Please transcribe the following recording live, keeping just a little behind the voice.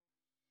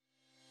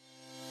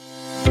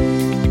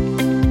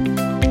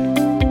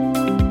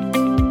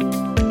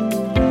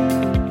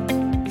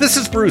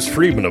This is Bruce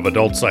Friedman of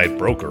Adult Site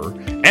Broker,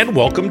 and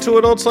welcome to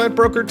Adult Site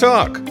Broker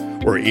Talk,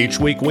 where each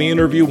week we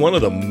interview one of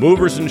the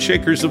movers and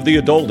shakers of the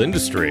adult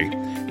industry,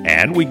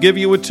 and we give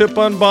you a tip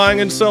on buying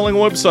and selling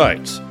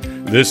websites.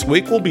 This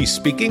week we'll be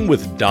speaking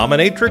with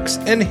dominatrix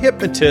and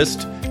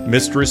hypnotist,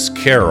 Mistress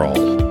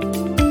Carol.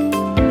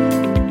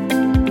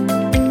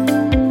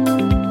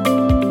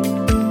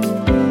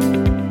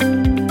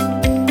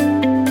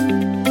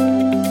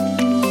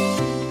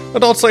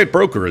 Adult Site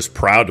Broker is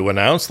proud to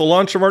announce the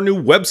launch of our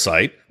new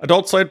website,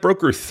 Adult Site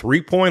Broker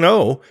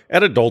 3.0,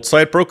 at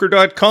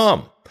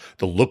adultsitebroker.com.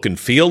 The look and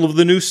feel of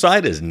the new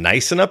site is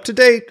nice and up to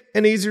date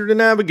and easier to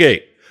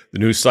navigate. The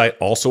new site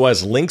also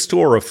has links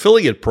to our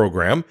affiliate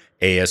program,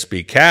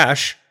 ASB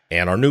Cash,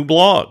 and our new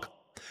blog.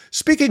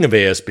 Speaking of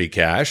ASB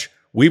Cash,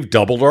 we've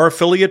doubled our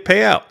affiliate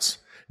payouts.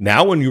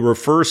 Now when you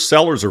refer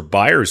sellers or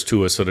buyers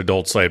to us at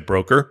Adult Site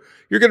Broker,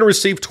 you're going to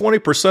receive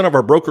 20% of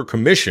our broker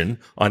commission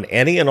on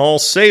any and all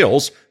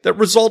sales that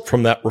result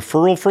from that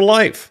referral for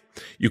life.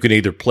 You can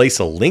either place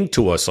a link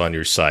to us on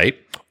your site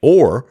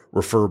or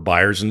refer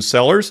buyers and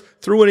sellers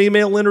through an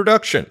email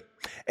introduction.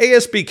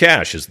 ASB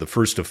Cash is the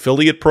first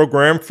affiliate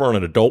program for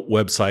an adult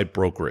website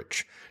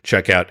brokerage.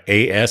 Check out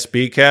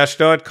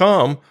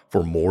asbcash.com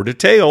for more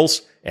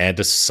details and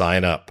to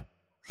sign up.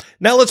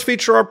 Now let's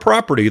feature our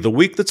property of the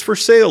week that's for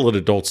sale at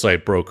Adult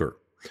Site Broker.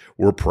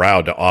 We're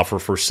proud to offer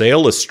for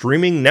sale a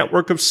streaming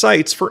network of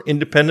sites for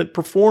independent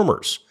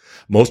performers.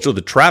 Most of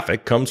the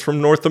traffic comes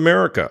from North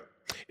America.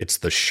 It's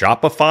the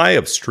Shopify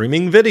of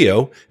streaming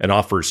video and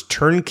offers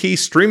turnkey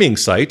streaming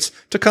sites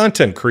to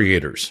content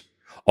creators.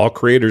 All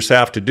creators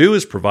have to do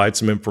is provide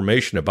some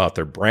information about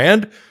their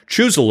brand,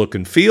 choose a look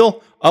and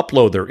feel,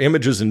 upload their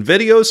images and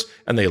videos,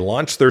 and they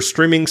launch their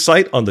streaming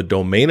site on the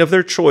domain of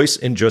their choice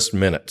in just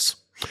minutes.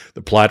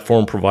 The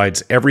platform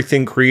provides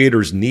everything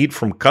creators need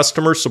from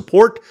customer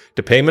support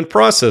to payment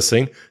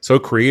processing so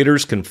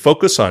creators can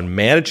focus on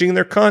managing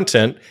their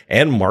content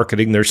and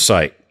marketing their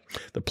site.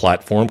 The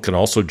platform can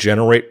also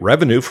generate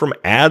revenue from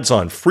ads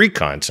on free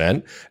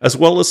content as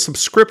well as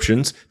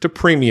subscriptions to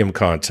premium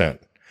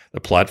content. The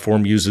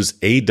platform uses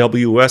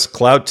AWS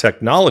cloud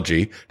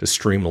technology to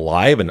stream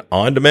live and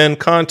on-demand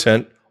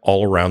content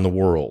all around the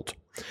world.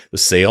 The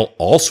sale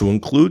also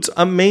includes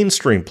a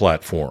mainstream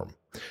platform.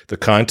 The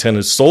content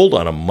is sold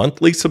on a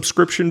monthly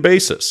subscription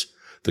basis.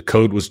 The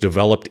code was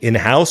developed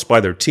in-house by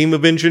their team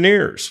of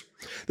engineers.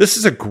 This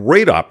is a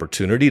great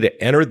opportunity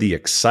to enter the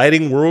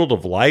exciting world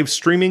of live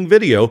streaming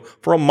video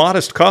for a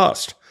modest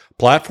cost.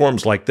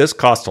 Platforms like this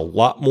cost a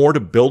lot more to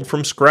build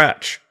from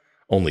scratch.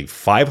 Only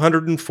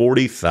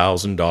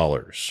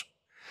 $540,000.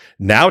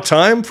 Now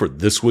time for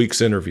this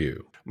week's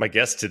interview. My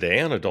guest today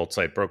on Adult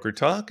Site Broker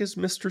Talk is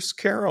Mistress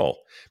Carol.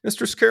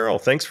 Mistress Carol,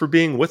 thanks for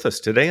being with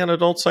us today on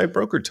Adult Site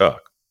Broker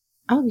Talk.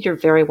 Oh, you're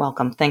very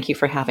welcome. Thank you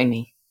for having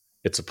me.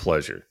 It's a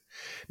pleasure.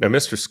 Now,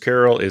 Mistress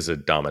Carol is a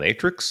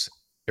dominatrix,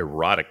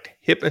 erotic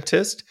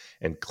hypnotist,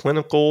 and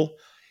clinical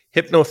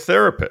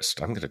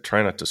hypnotherapist. I'm going to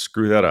try not to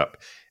screw that up.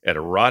 At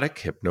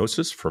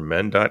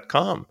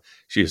erotichypnosisformen.com.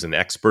 She is an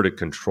expert at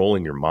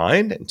controlling your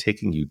mind and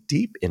taking you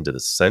deep into the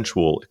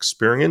sensual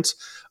experience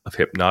of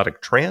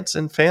hypnotic trance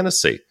and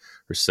fantasy.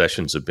 Her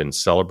sessions have been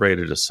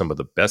celebrated as some of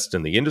the best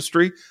in the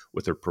industry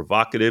with her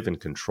provocative and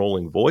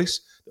controlling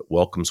voice that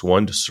welcomes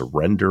one to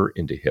surrender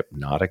into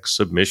hypnotic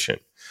submission.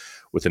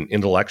 With an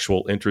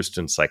intellectual interest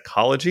in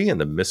psychology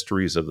and the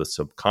mysteries of the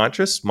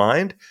subconscious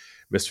mind,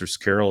 Mistress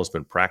Carol has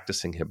been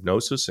practicing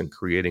hypnosis and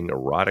creating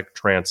erotic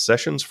trance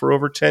sessions for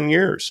over 10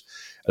 years.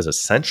 As a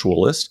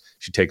sensualist,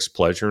 she takes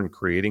pleasure in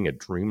creating a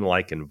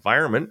dreamlike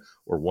environment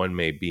where one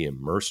may be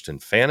immersed in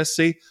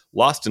fantasy,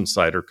 lost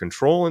inside her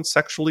control, and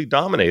sexually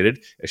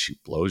dominated as she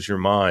blows your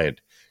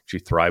mind. She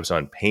thrives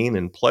on pain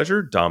and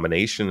pleasure,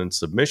 domination and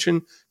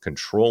submission,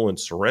 control and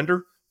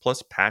surrender,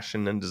 plus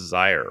passion and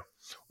desire.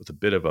 With a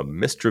bit of a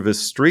mischievous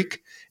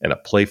streak and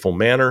a playful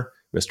manner,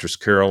 Mistress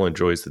Carol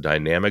enjoys the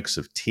dynamics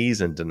of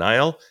tease and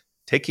denial,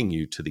 taking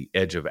you to the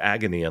edge of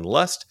agony and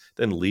lust,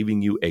 then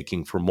leaving you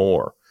aching for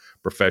more.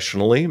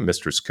 Professionally,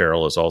 Mistress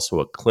Carol is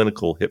also a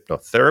clinical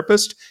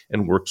hypnotherapist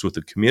and works with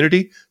the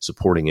community,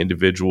 supporting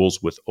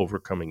individuals with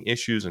overcoming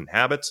issues and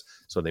habits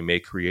so they may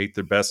create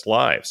their best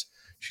lives.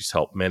 She's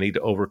helped many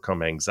to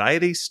overcome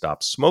anxiety,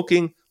 stop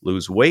smoking,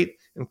 lose weight,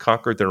 and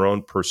conquer their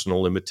own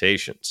personal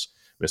limitations.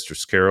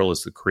 Mistress Carol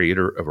is the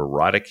creator of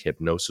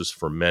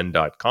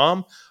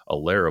erotichypnosisformen.com, a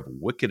lair of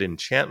wicked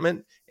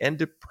enchantment and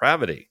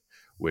depravity,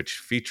 which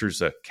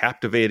features a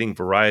captivating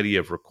variety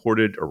of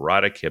recorded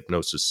erotic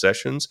hypnosis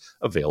sessions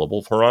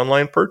available for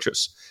online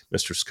purchase.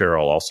 Mistress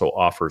Carol also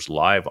offers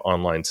live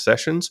online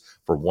sessions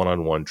for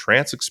one-on-one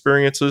trance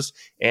experiences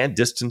and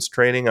distance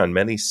training on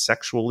many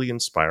sexually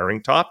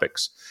inspiring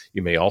topics.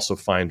 You may also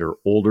find her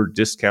older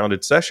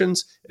discounted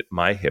sessions at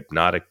My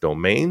Hypnotic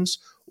Domains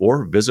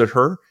or visit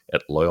her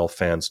at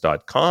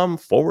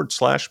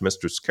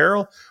loyalfans.com/Mistress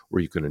Carol,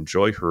 where you can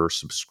enjoy her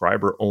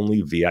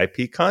subscriber-only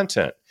VIP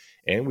content.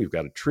 And we've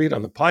got a treat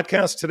on the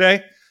podcast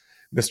today.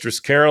 Mistress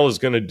Carol is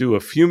going to do a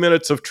few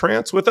minutes of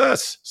trance with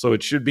us, so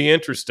it should be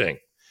interesting.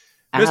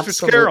 Mistress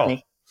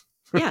Carol.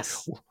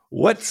 Yes.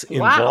 What's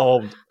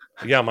involved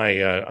Yeah,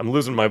 I'm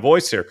losing my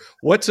voice here.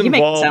 What's You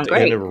make it sound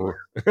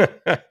involved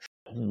great.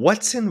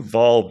 what's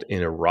involved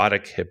in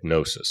erotic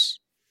hypnosis?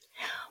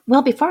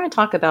 Well, before I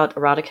talk about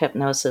erotic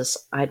hypnosis,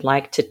 I'd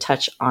like to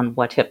touch on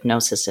what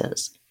hypnosis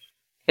is.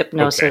 Okay.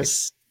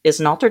 Hypnosis is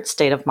an altered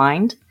state of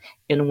mind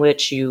in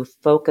which you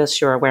focus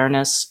your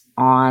awareness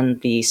on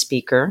the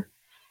speaker.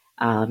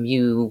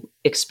 You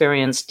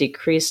experience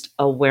decreased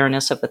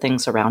awareness of the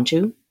things around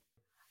you.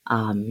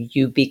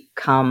 You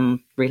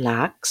become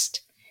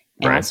relaxed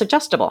and Right.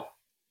 suggestible.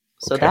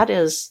 So Okay. that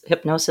is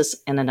hypnosis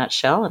in a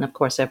nutshell. And of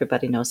course,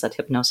 everybody knows that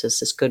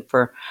hypnosis is good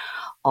for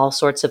all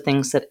sorts of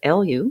things that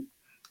ail you.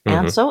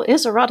 And Hmm. so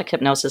is erotic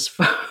hypnosis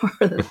for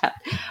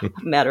that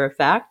matter of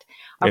fact.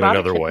 In Erotic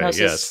another way, yes.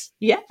 hypnosis,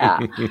 yeah.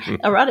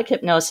 Erotic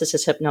hypnosis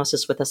is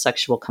hypnosis with a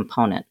sexual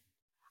component.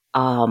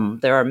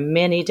 There are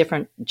many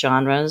different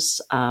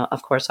genres.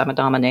 Of course, I'm a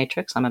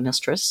dominatrix, I'm a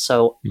mistress,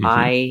 so Hmm.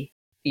 I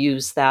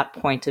use that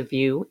point of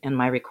view in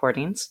my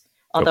recordings.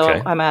 Although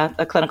Okay. I'm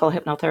a clinical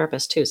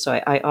hypnotherapist too, so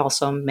I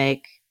also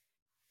make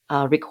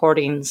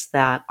recordings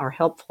that are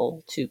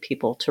helpful to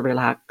people to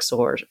relax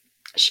or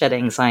shed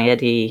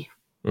anxiety,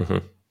 Hmm.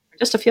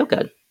 just to feel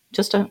good,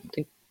 just to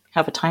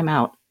have a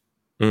timeout.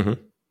 Hmm. So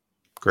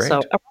Great.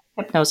 erotic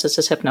hypnosis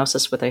is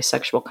hypnosis with a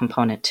sexual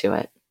component to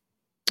it.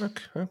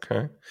 Okay.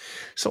 Okay.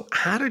 So,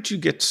 how did you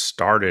get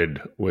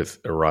started with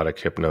erotic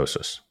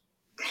hypnosis?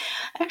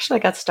 Actually,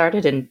 I got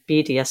started in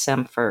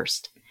BDSM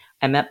first.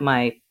 I met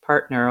my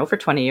partner over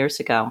 20 years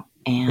ago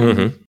and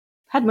Hmm.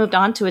 had moved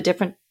on to a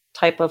different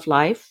type of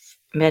life,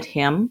 met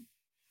him,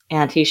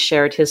 and he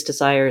shared his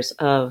desires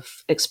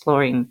of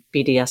exploring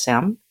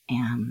BDSM.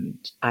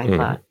 And I Hmm.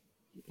 thought,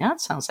 yeah,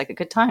 it sounds like a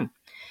good time.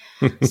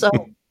 So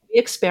we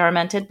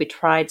experimented. We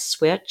tried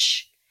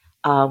Switch,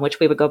 which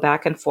we would go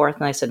back and forth.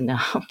 And I said, no,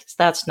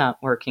 that's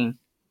not working.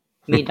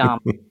 Me dom,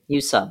 you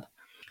sub.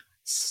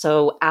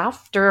 So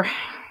after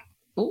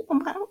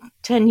about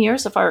 10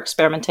 years of our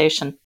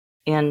experimentation,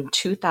 in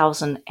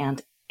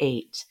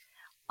 2008,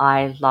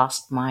 I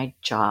lost my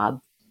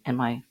job. In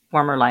my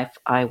former life,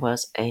 I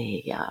was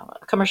a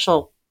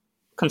commercial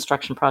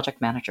construction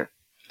project manager.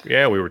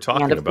 Yeah, we were And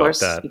talking of about course,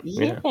 that.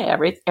 yeah,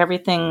 Yeah.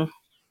 everything,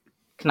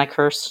 can I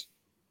curse?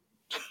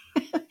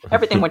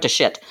 Everything went to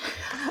shit.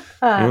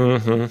 Uh,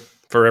 Hmm.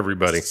 For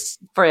everybody.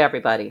 for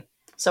everybody.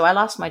 So I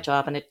lost my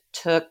job, and it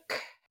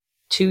took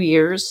 2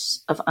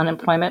 years of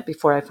unemployment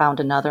before I found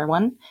another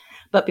one.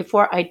 But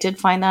before I did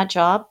find that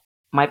job,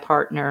 my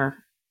partner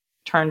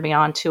turned me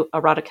on to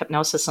erotic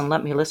hypnosis and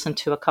let me listen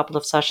to a couple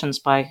of sessions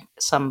by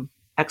some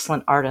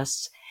excellent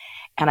artists.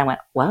 And I went,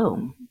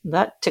 whoa,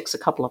 that ticks a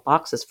couple of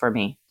boxes for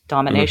me: Hmm.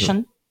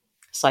 domination,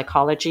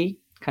 psychology,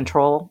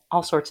 control,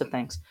 all sorts of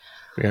things.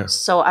 Yeah.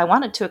 So I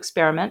wanted to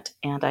experiment,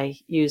 and I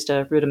used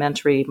a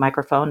rudimentary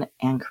microphone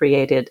and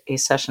created a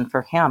session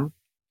for him.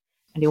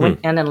 And he Hmm. went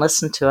in and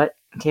listened to it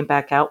and came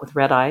back out with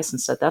red eyes and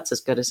said, that's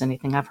as good as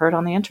anything I've heard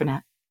on the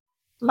internet.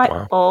 Light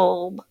Wow.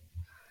 bulb.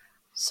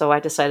 So I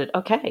decided,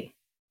 okay,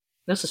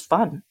 this is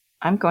fun.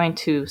 I'm going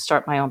to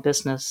start my own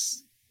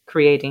business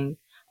creating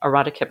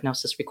erotic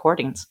hypnosis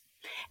recordings.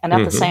 And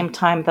at the Hmm. same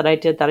time that I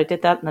did that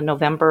in the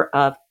November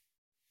of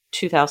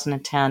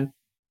 2010.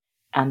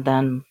 And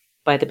then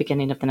by the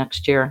beginning of the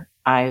next year,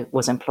 I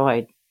was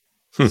employed.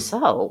 Hmm.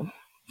 So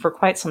for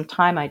quite some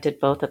time, I did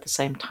both at the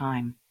same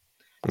time.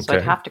 So I'd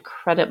Okay. have to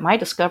credit my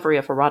discovery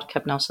of erotic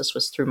hypnosis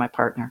was through my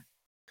partner.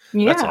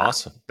 That's Yeah,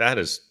 awesome. That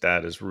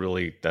is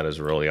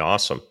really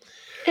awesome.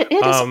 it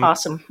is Um,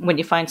 awesome when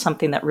you find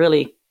something that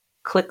really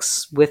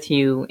clicks with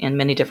you in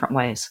many different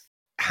ways.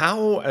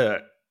 how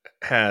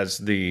has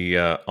the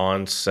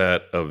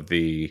onset of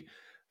the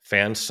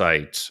fan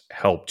sites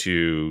helped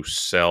you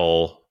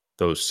sell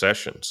those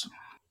sessions?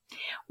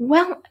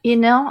 Well,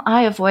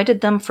 I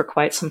avoided them for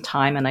quite some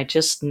time, and I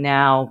just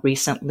now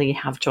recently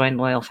have joined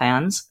Loyal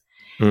Fans.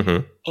 Hmm.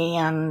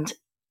 And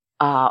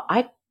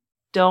I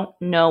don't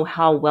know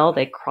how well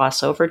they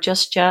cross over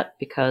just yet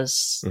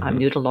because I'm Hmm.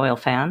 new to Loyal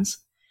Fans,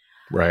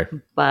 Right.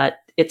 but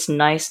it's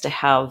nice to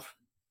have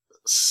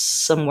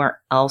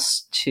somewhere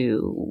else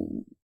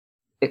to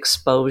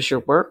expose your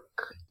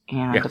work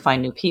and Yeah. to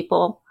find new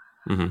people.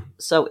 Hmm.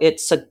 So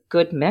it's a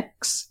good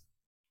mix,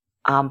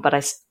 but I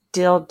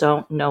still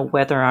don't know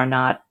whether or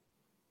not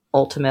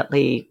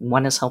ultimately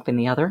one is helping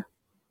the other.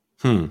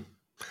 Hmm.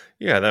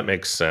 Yeah, that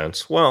makes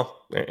sense.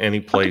 Well, any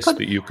But to place put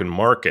that you can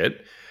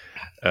market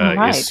is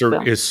right,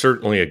 well, is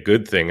certainly a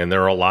good thing, and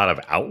there are a lot of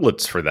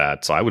outlets for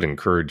that. So I would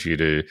encourage you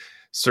to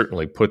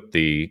certainly put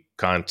the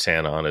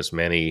content on as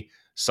many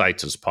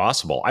sites as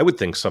possible. I would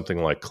think something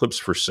like Clips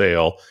for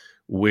Sale,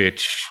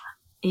 which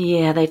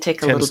yeah, they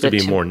take a little tends to bit be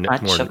too more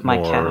much more of my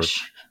more.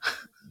 cash.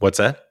 What's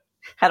that?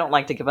 I don't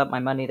like to give up my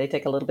money. They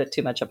take a little bit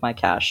too much of my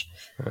cash.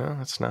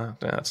 That's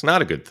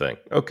not a good thing.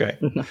 Okay,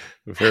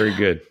 very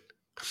good.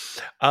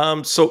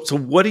 So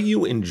what do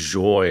you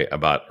enjoy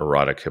about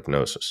erotic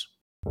hypnosis?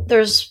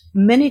 There's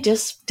many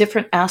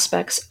different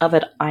aspects of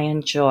it I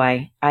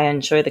enjoy. I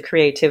enjoy the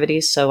creativity,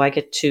 so I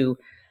get to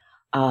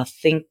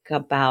think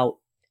about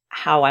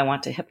how I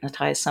want to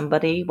hypnotize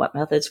somebody, what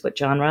methods, what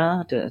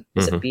genre.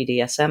 Is it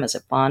BDSM? Is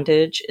it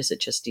bondage? Is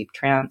it just deep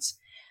trance?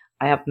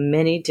 I have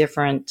many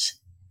different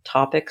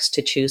topics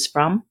to choose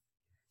from.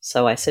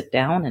 So I sit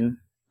down and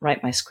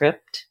write my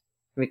script,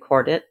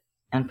 record it,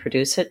 and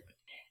produce it.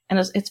 And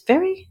it's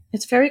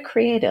very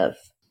creative.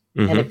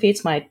 And it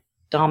feeds my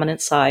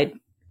dominant side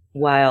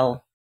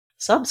while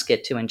subs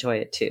get to enjoy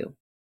it too.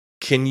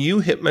 Can you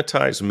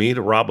hypnotize me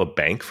to rob a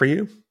bank for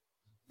you?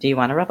 Do you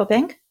want to rob a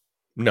bank?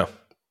 No.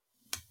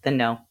 Then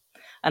no.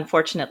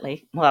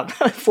 Unfortunately, well,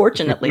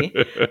 fortunately,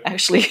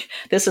 actually,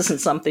 this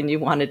isn't something you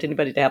wanted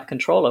anybody to have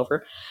control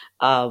over.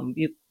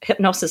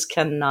 Hypnosis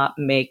cannot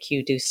make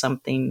you do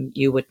something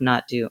you would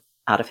not do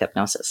out of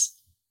hypnosis.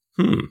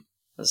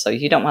 So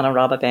you don't want to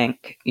rob a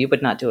bank. You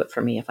would not do it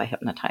for me if I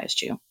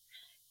hypnotized you.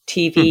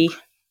 TV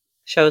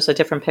shows a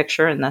different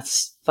picture, and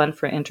that's fun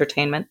for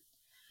entertainment.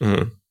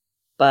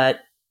 But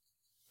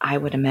I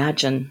would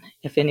imagine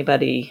if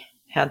anybody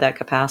had that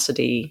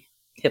capacity,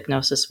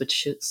 hypnosis would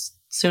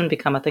soon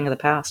become a thing of the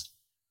past.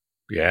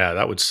 Yeah,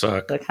 that would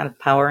suck. The kind of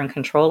power and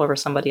control over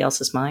somebody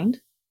else's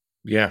mind.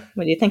 Yeah.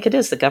 What do you think it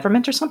is? The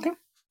government or something?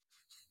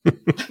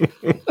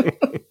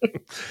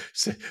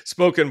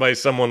 Spoken by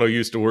someone who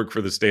used to work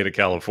for the state of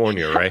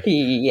California, right?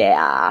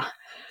 Yeah.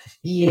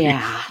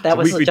 That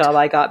was the job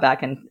I got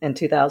back in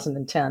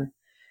 2010.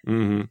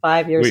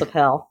 5 years of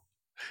hell.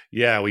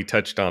 Yeah, we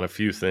touched on a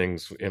few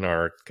things in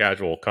our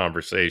casual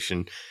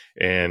conversation,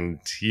 and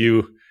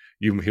you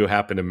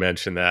happened to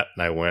mention that,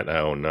 and I went,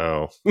 oh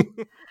no.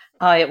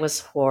 Oh, it was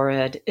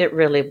horrid. It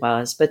really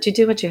was. But you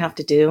do what you have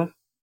to do,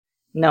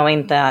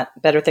 knowing that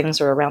better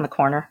things are around the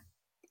corner.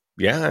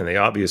 Yeah, and they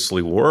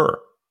obviously were.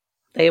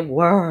 They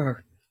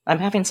were. I'm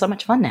having so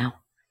much fun now.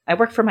 I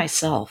work for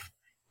myself,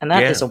 and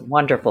that is a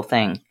wonderful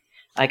thing.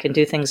 I can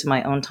do things in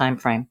my own time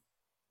frame.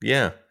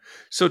 Yeah.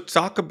 So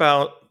talk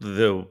about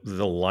the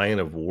line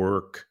of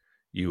work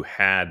you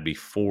had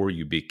before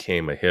you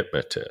became a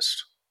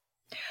hypnotist.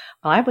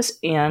 I was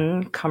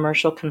in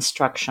commercial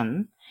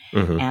construction,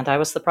 and I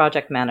was the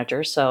project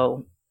manager.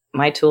 So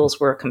my tools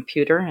were a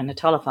computer and a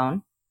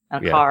telephone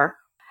and a car.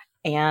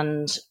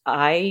 And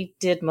I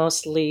did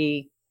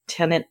mostly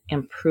tenant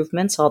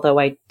improvements, although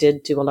I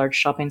did do a large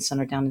shopping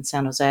center down in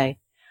San Jose.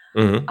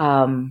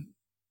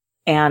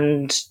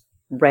 And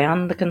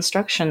ran the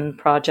construction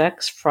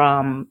projects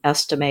from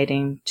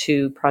estimating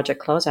to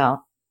project closeout.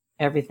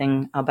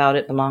 Everything about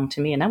it belonged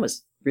to me, and I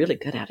was really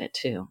good at it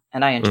too.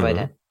 And I enjoyed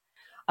it.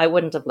 I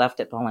wouldn't have left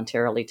it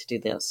voluntarily to do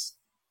this.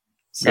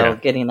 So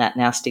getting that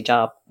nasty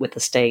job with the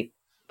state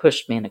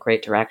pushed me in a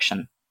great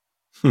direction.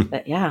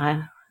 But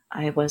yeah,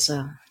 I was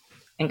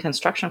in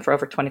construction for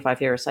over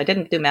 25 years. I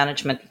didn't do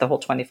management the whole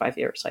 25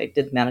 years. I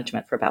did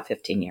management for about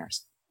 15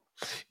 years.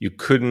 You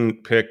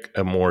couldn't pick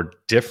a more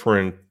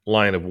different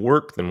line of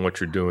work than what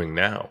you're doing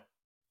now.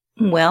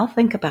 Well,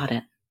 think about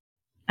it.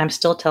 I'm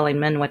still telling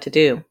men what to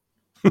do.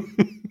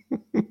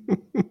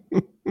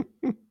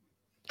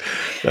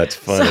 That's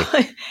funny.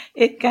 So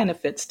it kind of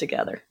fits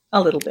together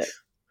a little bit.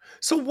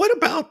 So what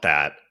about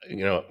that?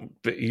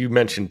 You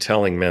mentioned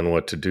telling men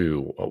what to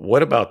do.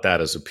 What about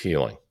that is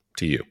appealing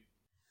to you?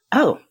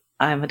 Oh,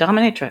 I'm a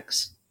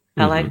dominatrix.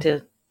 I like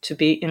to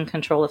be in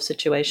control of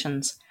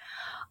situations.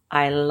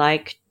 I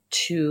like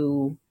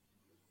to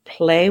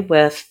play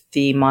with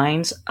the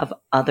minds of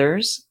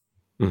others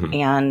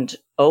and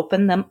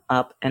open them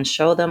up and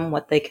show them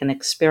what they can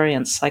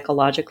experience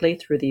psychologically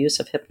through the use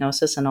of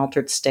hypnosis and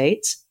altered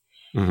states,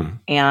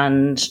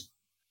 and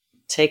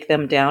take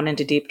them down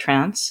into deep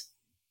trance.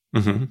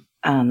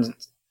 And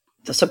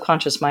the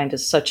subconscious mind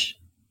is such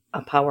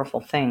a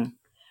powerful thing.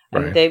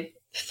 Right. And they,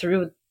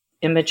 through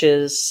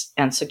images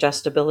and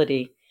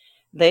suggestibility,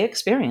 they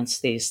experience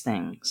these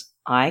things.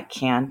 I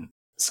can,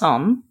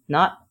 some,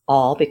 not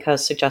all,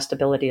 because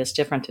suggestibility is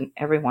different in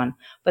everyone,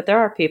 but there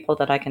are people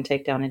that I can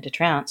take down into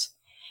trance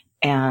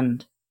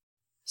and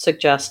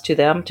suggest to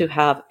them to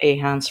have a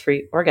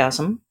hands-free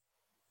orgasm,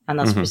 and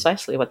that's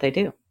precisely what they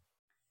do,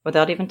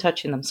 without even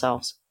touching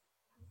themselves,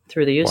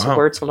 through the use of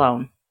words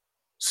alone.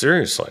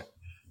 Seriously?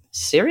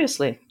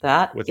 Seriously.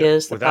 That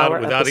is the power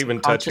of the without even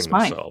touching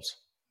mind. themselves.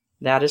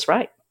 That is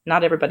right.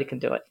 Not everybody can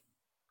do it.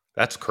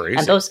 That's crazy.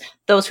 And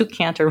those who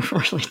can't are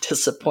really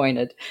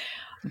disappointed,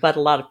 but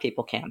a lot of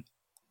people can.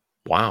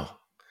 Wow.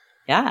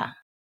 Yeah.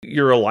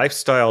 You're a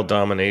lifestyle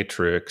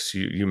dominatrix.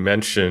 You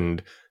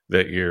mentioned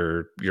that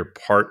your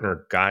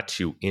partner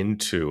got you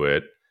into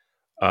it.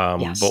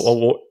 Yes. But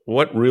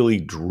what really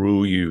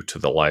drew you to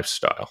the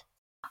lifestyle?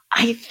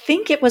 I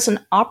think it was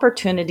an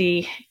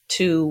opportunity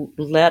to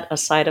let a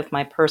side of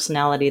my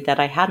personality that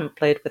I hadn't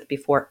played with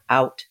before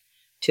out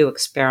to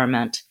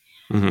experiment.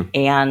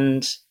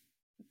 And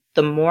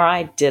the more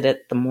I did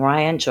it, the more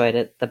I enjoyed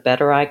it, the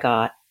better I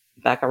got.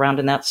 Back around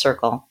in that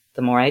circle,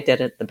 the more I did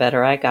it, the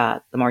better I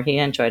got. The more he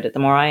enjoyed it, the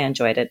more I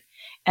enjoyed it.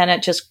 And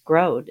it just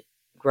growed.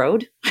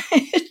 Growed?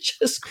 It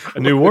just grew. A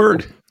new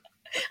word.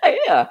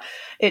 Yeah.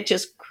 It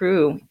just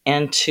grew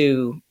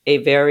into a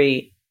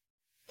very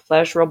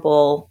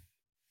pleasurable,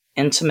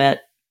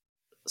 intimate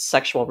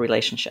sexual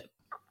relationship.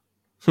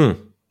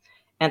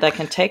 And I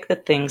can take the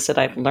things that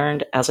I've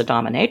learned as a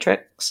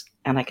dominatrix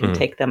and I can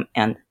take them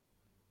and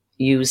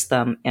use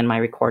them in my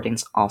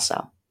recordings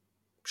also.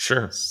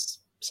 Sure.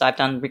 So I've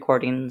done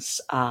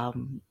recordings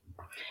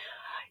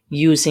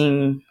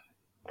using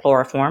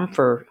chloroform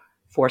for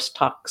force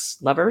tox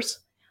lovers.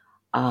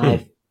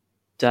 I've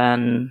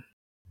done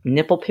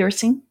nipple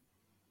piercing.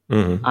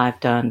 I've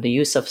done the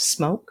use of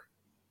smoke.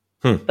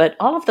 But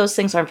all of those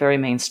things aren't very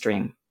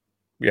mainstream.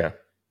 Yeah.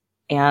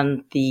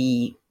 And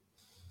the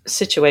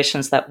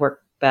situations that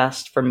work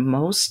best for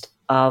most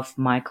of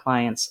my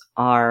clients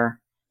are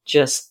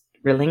just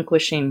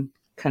relinquishing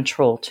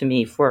control to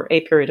me for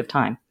a period of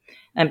time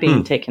and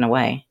being taken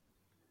away,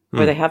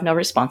 where they have no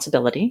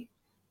responsibility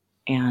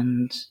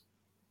and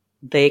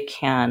they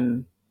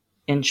can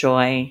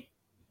enjoy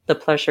the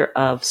pleasure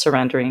of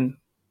surrendering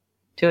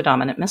to a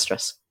dominant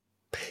mistress.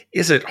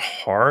 Is it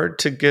hard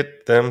to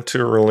get them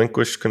to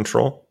relinquish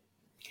control?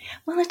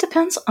 Well, it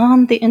depends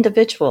on the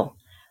individual.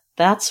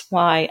 That's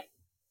why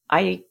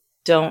I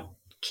don't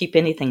keep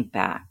anything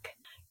back.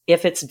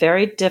 If it's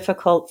very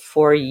difficult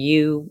for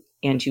you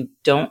and you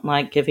don't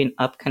like giving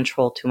up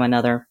control to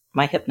another,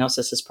 my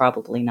hypnosis is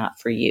probably not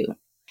for you.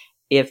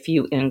 If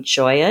you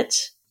enjoy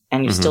it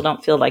and you still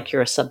don't feel like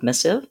you're a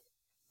submissive,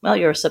 well,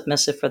 you're a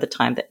submissive for the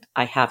time that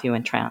I have you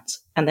in trance,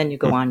 and then you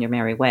go on your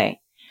merry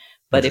way.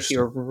 But if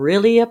you're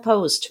really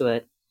opposed to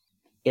it,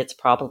 it's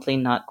probably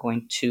not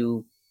going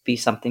to be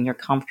something you're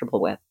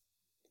comfortable with.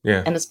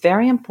 Yeah. And it's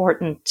very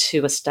important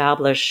to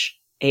establish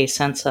a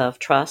sense of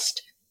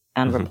trust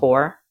and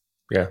rapport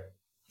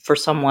for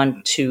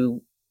someone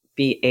to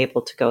be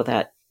able to go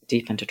that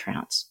deep into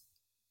trance.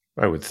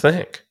 I would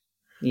think.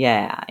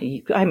 Yeah.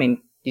 You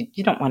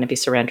don't want to be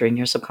surrendering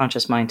your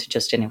subconscious mind to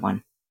just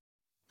anyone.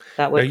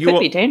 That could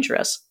be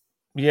dangerous.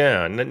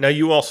 Yeah. Now,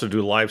 you also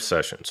do live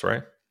sessions,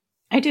 right?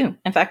 I do.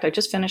 In fact, I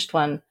just finished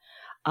one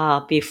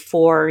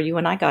before you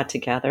and I got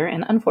together,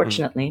 and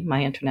unfortunately,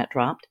 my internet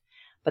dropped.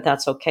 But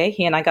that's okay.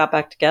 He and I got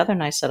back together,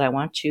 and I said, I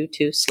want you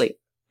to sleep.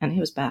 And he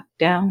was back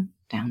down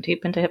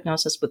deep into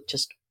hypnosis with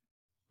just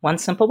one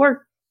simple word.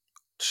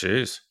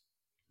 Jeez.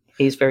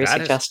 He's very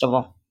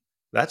suggestible.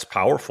 That's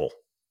powerful.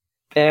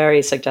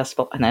 Very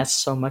suggestible. And that's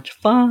so much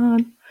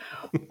fun.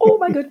 Oh,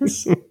 my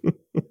goodness.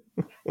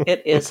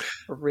 It is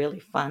really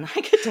fun.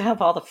 I get to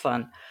have all the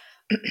fun.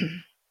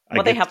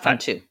 Well, they have fun,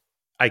 too.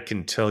 I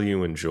can tell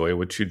you enjoy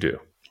what you do.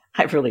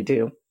 I really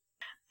do.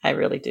 I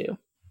really do.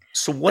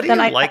 So what do you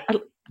like?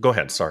 Go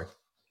ahead. Sorry.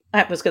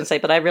 I was going to say,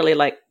 but I really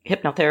like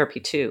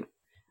hypnotherapy too.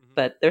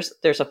 But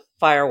there's a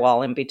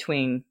firewall in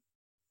between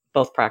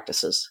both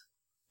practices.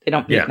 They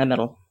don't meet in the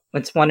middle.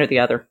 It's one or the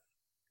other.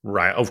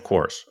 Right. Of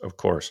course. Of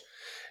course.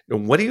 Now,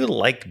 what do you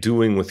like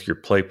doing with your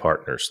play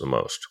partners the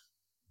most?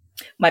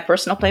 My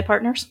personal play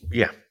partners?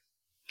 Yeah.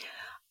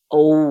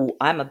 Oh,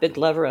 I'm a big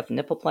lover of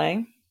nipple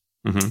play,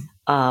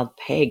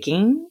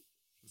 pegging,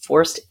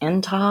 forced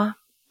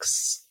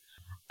intox.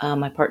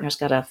 My partner's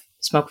got a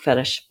smoke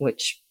fetish,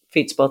 which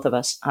feeds both of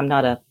us. I'm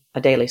not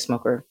a daily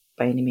smoker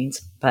by any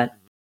means, but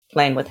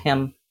playing with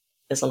him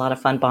is a lot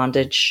of fun.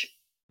 Bondage.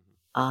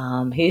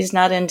 He's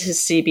not into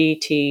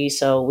CBT,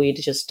 so we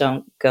just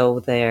don't go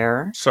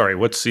there. Sorry,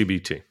 what's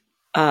CBT?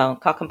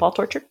 Cock and ball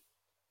torture.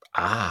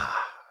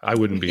 I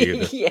wouldn't be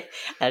either. Yeah,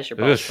 as your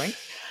balls shrink.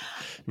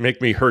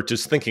 Make me hurt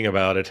just thinking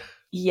about it.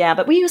 Yeah,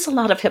 but we use a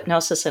lot of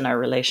hypnosis in our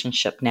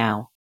relationship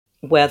now,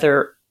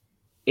 whether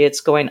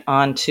it's going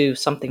on to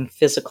something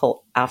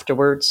physical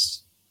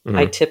afterwards.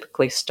 I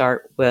typically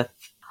start with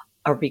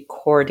a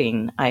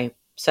recording. I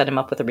set him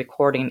up with a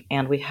recording,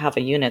 and we have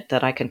a unit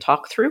that I can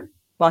talk through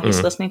while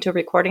he's listening to a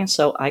recording,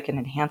 so I can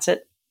enhance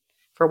it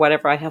for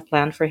whatever I have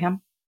planned for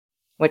him,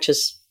 which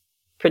is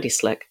pretty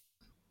slick.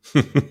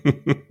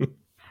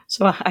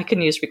 So I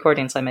can use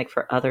recordings I make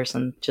for others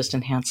and just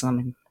enhance them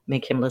and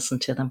make him listen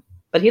to them.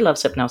 But he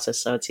loves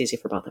hypnosis, so it's easy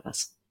for both of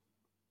us.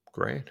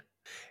 Great.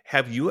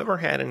 Have you ever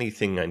had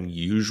anything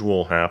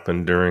unusual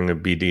happen during the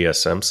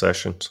BDSM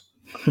sessions?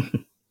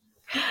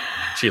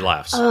 She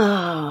laughs.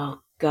 Oh,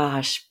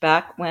 gosh.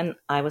 Back when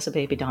I was a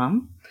baby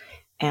dom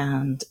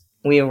and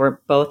we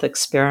were both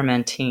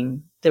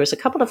experimenting, there was a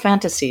couple of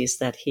fantasies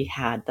that he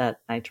had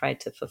that I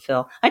tried to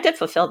fulfill. I did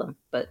fulfill them,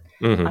 but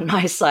on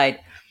my side,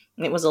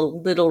 it was a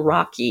little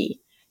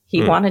rocky.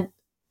 He wanted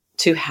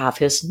to have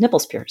his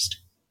nipples pierced.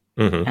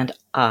 And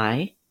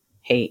I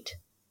hate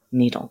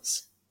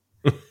needles.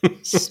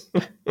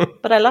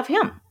 But I love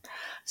him.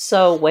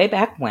 So way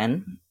back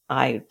when,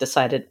 I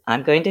decided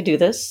I'm going to do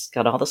this,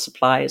 got all the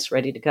supplies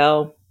ready to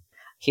go.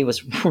 He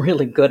was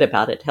really good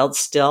about it, held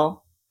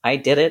still. I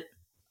did it.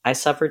 I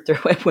suffered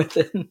through it with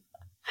him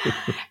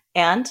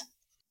and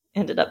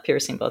ended up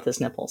piercing both his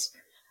nipples.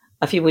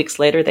 A few weeks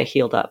later, they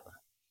healed up.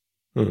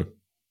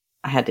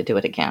 I had to do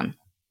it again.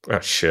 Oh,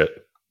 shit.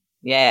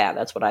 Yeah,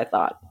 that's what I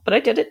thought. But I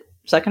did it.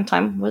 Second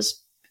time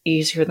was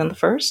easier than the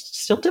first.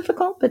 Still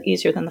difficult, but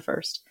easier than the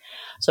first.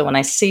 So when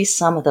I see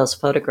some of those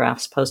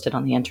photographs posted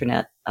on the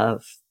internet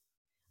of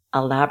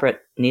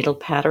elaborate needle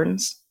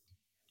patterns,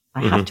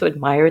 I have to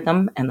admire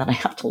them, and then I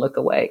have to look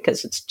away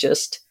because it's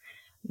just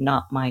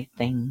not my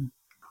thing.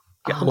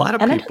 Yeah, a lot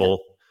of people,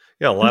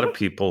 Yeah, a lot of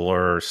people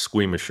are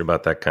squeamish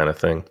about that kind of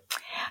thing.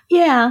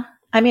 Yeah.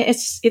 I mean,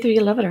 it's either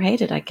you love it or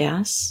hate it, I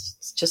guess.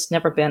 It's just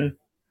never been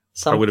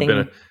I would have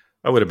been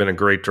something. a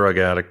great drug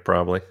addict,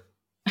 probably.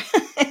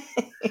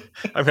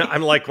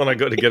 I'm like when I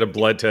go to get a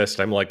blood test,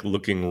 I'm like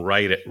looking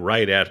right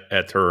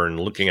at her and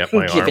looking at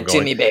my Give arm, it to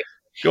going, me, babe.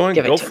 going,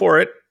 Give it go to me. for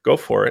it, go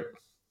for it.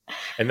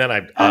 And then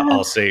Uh,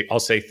 I'll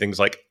say things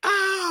like,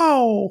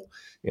 "Ow,"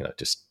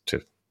 just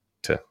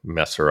to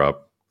mess her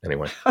up.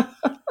 Anyway.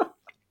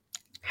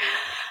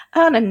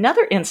 and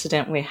another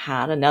incident we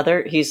had,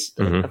 he's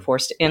a Mm-hmm.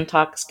 forced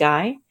intox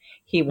guy.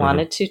 He Mm-hmm.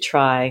 wanted to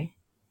try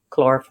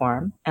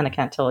chloroform, and I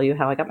can't tell you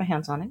how I got my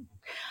hands on it.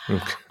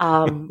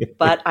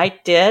 But I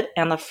did,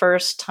 and the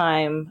first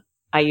time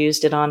I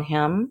used it on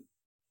him,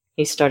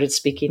 he started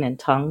speaking in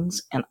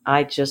tongues, and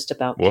I just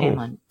about came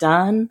Whoa.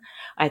 undone.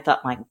 I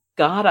thought, my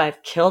God,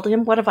 I've killed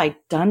him. What have I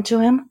done to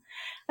him?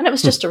 And it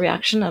was just a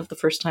reaction of the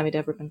first time he'd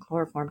ever been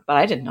chloroformed. But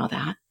I didn't know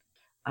that.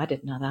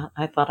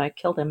 I thought I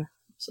killed him.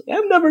 So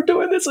I'm never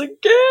doing this again.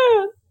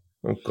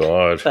 Oh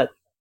God. But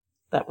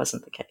that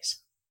wasn't the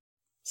case.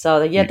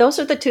 So yeah, those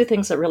are the two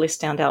things that really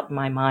stand out in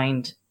my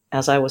mind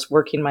as I was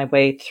working my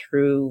way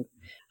through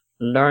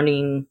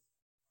learning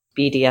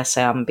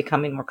BDSM,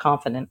 becoming more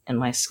confident in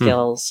my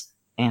skills,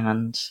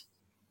 and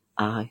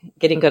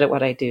getting good at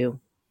what I do.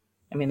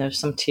 I mean, there's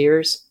some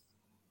tears,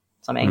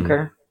 some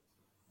anger,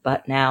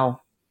 but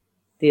now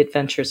the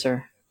adventures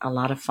are a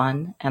lot of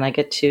fun, and I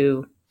get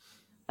to,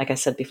 like I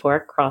said before,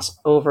 cross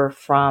over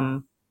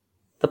from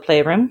the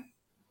playroom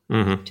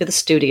to the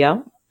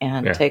studio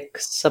and take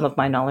some of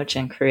my knowledge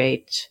and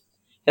create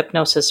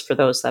hypnosis for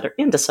those that are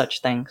into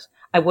such things.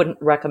 I wouldn't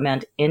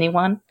recommend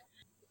anyone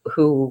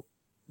who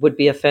would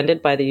be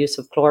offended by the use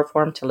of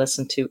chloroform to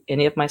listen to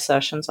any of my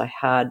sessions. I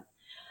had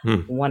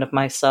one of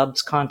my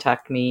subs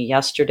contact me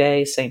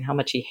yesterday saying how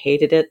much he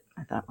hated it.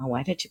 I thought, well,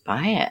 why did you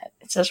buy it?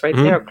 It says right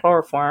there,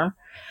 chloroform.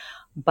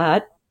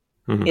 But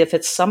if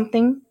it's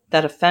something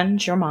that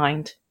offends your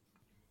mind,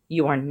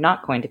 you are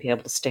not going to be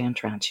able to stay in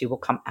trance. You will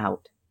come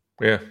out.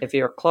 Yeah. If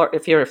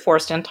you're a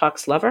forced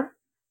intox lover,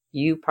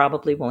 you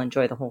probably will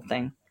enjoy the whole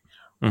thing.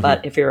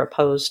 But if you're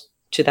opposed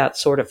to that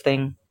sort of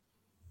thing,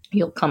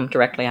 you'll come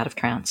directly out of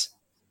trance.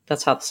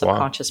 That's how the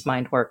subconscious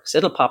mind works.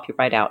 It'll pop you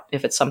right out.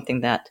 If it's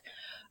something that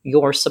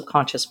your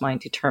subconscious mind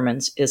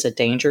determines is a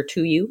danger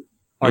to you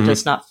or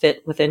does not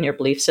fit within your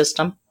belief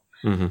system,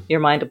 your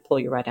mind will pull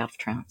you right out of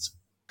trance.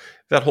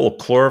 That whole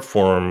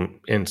chloroform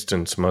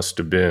instance must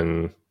have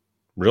been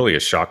really a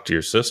shock to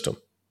your system.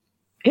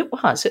 It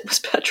was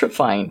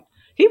petrifying.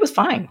 He was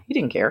fine. He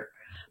didn't care.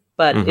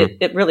 But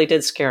it really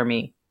did scare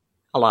me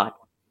a lot.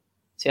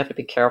 So you have to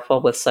be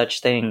careful with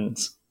such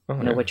things.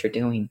 Know what you're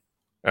doing.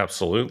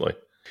 Absolutely.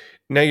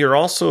 Now, you're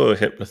also a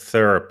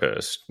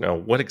hypnotherapist. Now,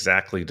 what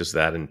exactly does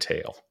that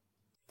entail?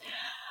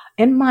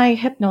 In my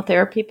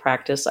hypnotherapy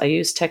practice, I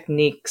use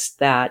techniques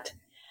that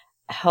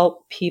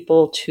help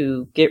people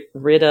to get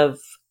rid of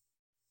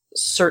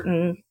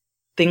certain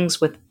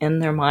things within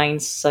their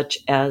minds, such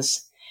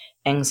as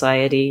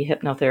anxiety.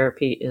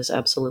 Hypnotherapy is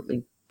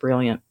absolutely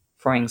brilliant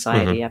for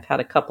anxiety. I've had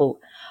a couple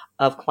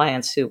of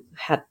clients who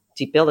had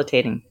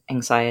debilitating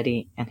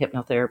anxiety, and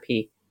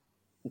hypnotherapy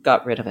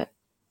got rid of it,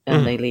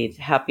 and they lead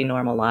happy,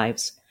 normal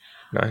lives.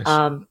 Nice.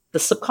 The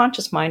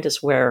subconscious mind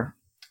is where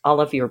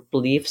all of your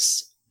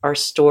beliefs are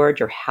stored,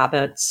 your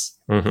habits.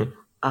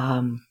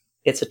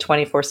 It's a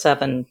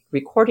 24/7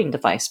 recording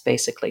device,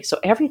 basically. So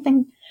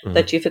everything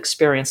that you've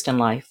experienced in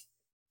life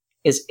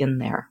is in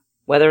there.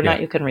 Whether or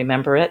not you can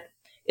remember it,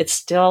 it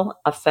still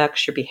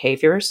affects your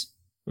behaviors.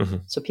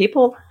 So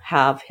people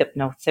have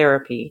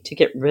hypnotherapy to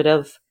get rid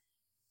of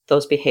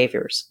those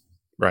behaviors.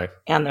 Right.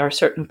 And there are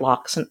certain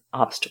blocks and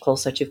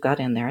obstacles that you've got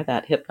in there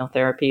that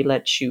hypnotherapy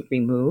lets you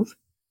remove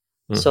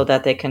so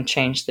that they can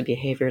change the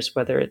behaviors,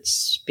 whether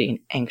it's being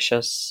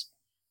anxious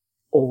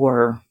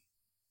or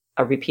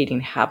a repeating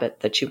habit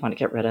that you want to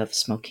get rid of,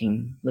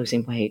 smoking,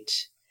 losing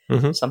weight,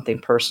 something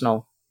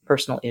personal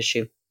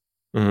issue.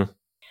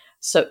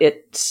 So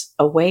it's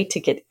a way to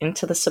get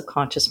into the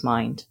subconscious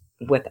mind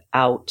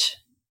without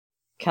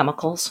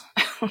chemicals.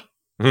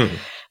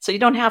 So you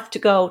don't have to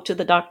go to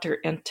the doctor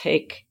and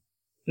take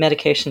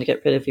medication to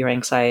get rid of your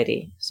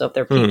anxiety. So if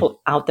there are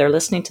people out there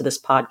listening to this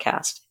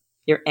podcast,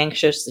 you're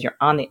anxious, you're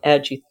on the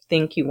edge, you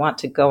think you want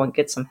to go and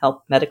get some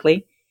help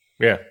medically,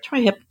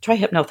 try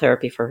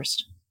hypnotherapy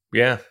first.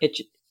 Yeah.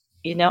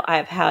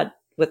 I've had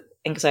with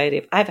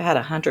anxiety, I've had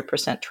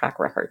 100% track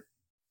record.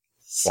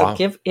 So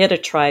give it a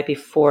try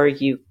before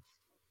you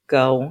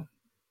go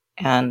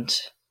and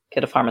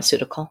get a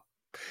pharmaceutical.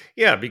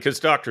 Yeah, because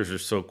doctors are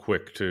so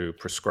quick to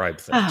prescribe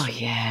things. Oh,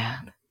 yeah.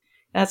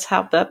 That's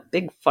how the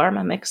big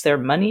pharma makes their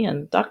money,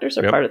 and doctors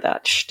are part of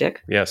that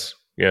shtick. Yes.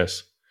 Yeah.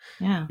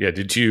 Yeah.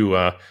 Did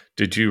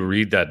you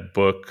read that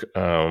book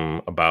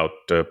about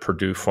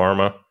Purdue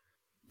Pharma?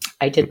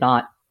 I did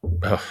not.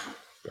 Oh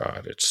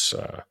God, it's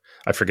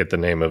I forget the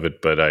name of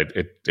it, but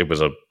it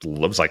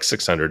was like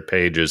 600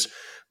 pages,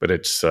 but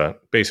it's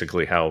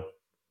basically how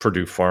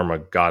Purdue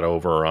Pharma got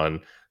over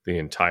on the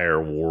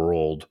entire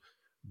world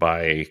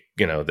by,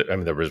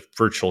 there was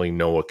virtually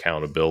no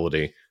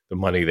accountability. The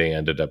money they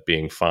ended up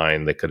being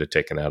fined, they could have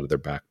taken out of their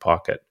back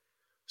pocket.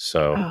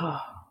 So,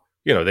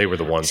 Oh, they were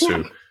the ones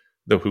see,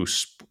 who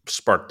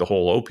sparked the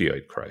whole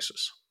opioid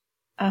crisis.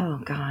 oh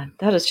God,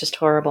 that is just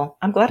horrible.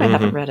 I'm glad I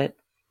haven't read it.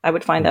 I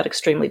would find that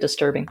extremely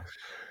disturbing.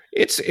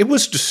 It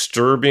was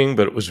disturbing,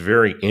 but it was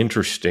very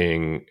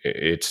interesting.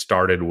 It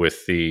started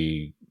with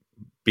the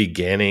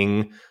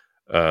beginning,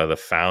 the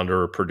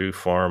founder of Purdue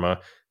Pharma.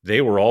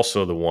 They were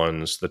also the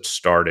ones that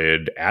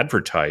started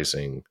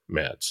advertising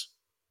meds.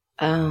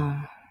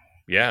 Oh.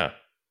 Yeah,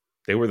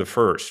 they were the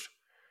first.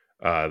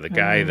 The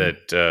guy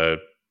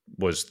that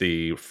was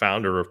the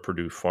founder of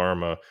Purdue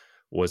Pharma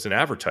was an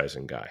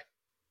advertising guy.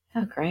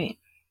 Oh, great.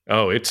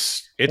 Oh,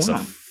 it's Wow. a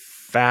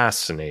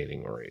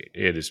fascinating read.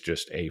 It is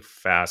just a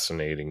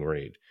fascinating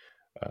read.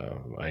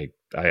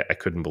 I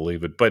couldn't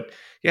believe it, but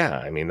yeah,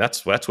 I mean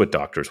that's what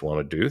doctors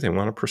want to do. They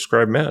want to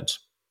prescribe meds.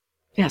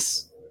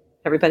 Yes.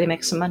 Everybody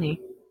makes some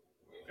money.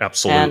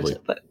 Absolutely.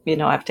 But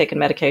I've taken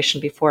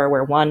medication before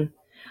where one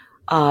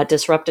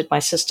disrupted my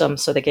system,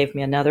 so they gave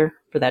me another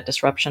for that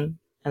disruption,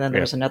 and then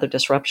there was another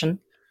disruption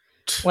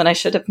when I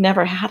should have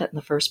never had it in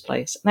the first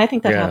place. And I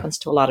think that happens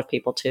to a lot of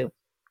people too.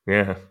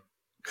 Yeah.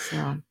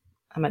 So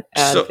I'm an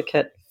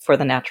advocate for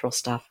the natural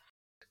stuff.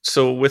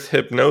 So with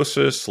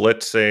hypnosis,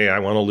 let's say I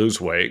want to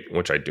lose weight,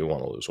 which I do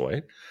want to lose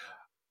weight.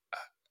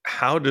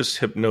 How does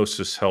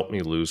hypnosis help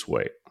me lose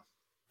weight?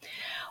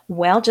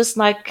 Well, just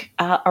like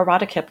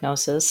erotic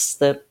hypnosis,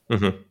 they're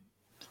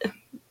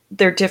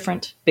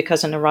different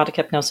because in erotic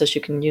hypnosis, you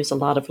can use a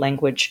lot of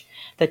language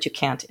that you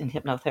can't in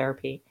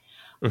hypnotherapy.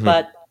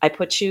 But I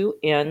put you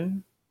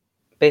in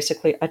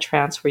basically a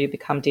trance where you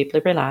become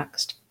deeply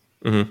relaxed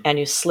and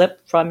you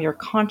slip from your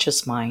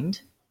conscious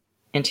mind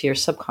into your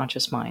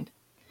subconscious mind.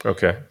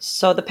 Okay.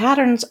 So the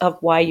patterns of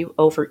why you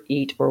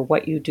overeat or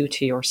what you do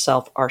to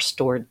yourself are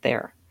stored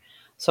there.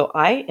 So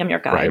I am your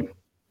guide. Right.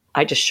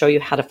 I just show you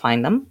how to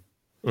find them.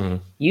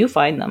 You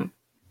find them.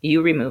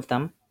 You remove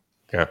them.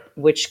 Yeah.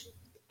 Which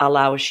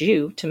allows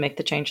you to make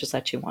the changes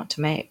that you want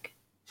to make.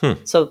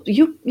 So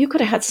you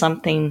could have had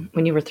something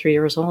when you were 3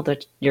 years old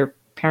that your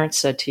parents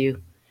said to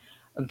you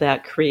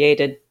that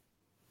created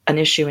an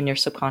issue in your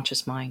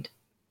subconscious mind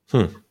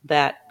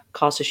that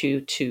causes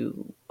you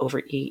to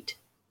overeat.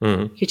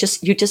 You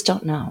just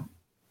don't know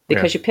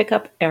because you pick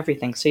up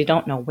everything. So you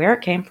don't know where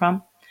it came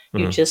from.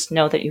 You just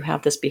know that you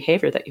have this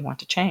behavior that you want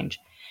to change.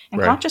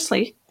 And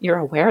consciously, you're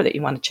aware that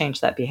you want to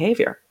change that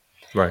behavior.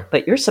 Right.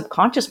 But your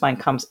subconscious mind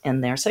comes in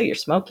there. Say you're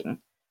smoking.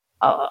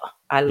 Oh,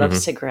 I love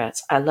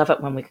cigarettes. I love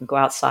it when we can go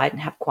outside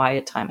and have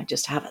quiet time and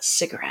just have a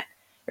cigarette.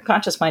 Your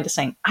conscious mind is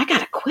saying, I got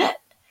to quit.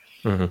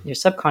 Your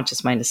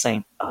subconscious mind is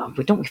saying, oh,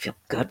 don't we feel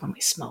good when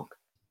we smoke?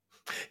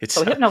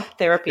 So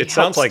hypnotherapy. It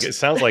sounds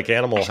like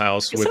Animal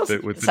House with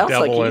the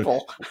devil. Like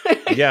evil.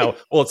 Yeah,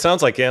 well, it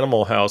sounds like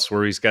Animal House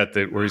where he's got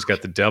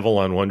the devil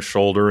on one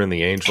shoulder and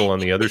the angel on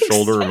the other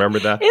shoulder. Remember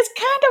that? It's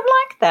kind of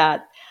like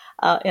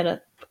that in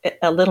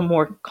a little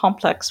more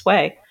complex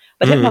way.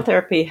 But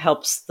hypnotherapy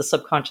helps the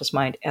subconscious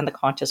mind and the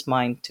conscious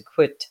mind to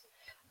quit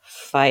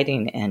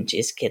fighting and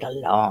just get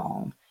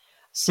along.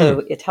 So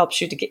it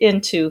helps you to get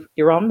into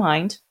your own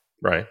mind,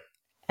 right,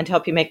 and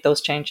help you make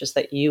those changes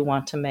that you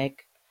want to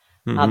make.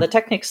 The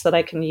techniques that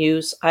I can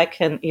use, I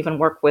can even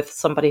work with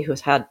somebody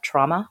who's had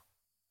trauma.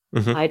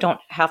 I don't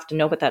have to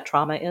know what that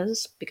trauma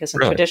is because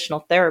in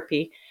traditional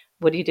therapy,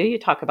 what do? You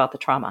talk about the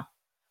trauma.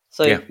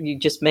 So you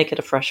just make it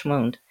a fresh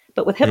wound.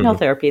 But with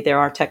hypnotherapy, there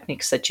are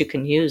techniques that you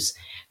can use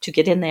to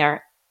get in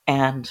there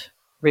and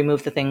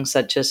remove the things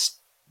that just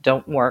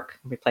don't work,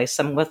 replace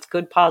them with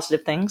good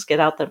positive things,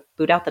 boot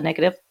out the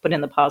negative, put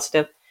in the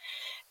positive,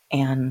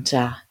 and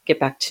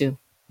get back to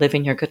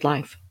living your good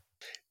life.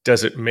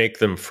 Does it make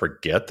them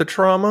forget the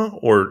trauma,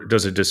 or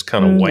does it just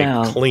kind of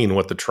wipe clean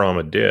what the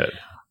trauma did?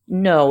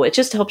 No, it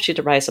just helps you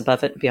to rise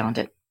above it and beyond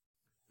it.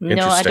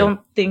 No, I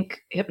don't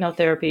think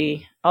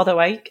hypnotherapy, although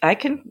I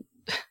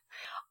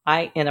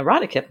in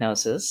erotic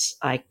hypnosis,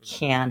 I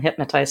can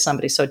hypnotize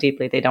somebody so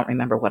deeply they don't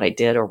remember what I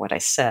did or what I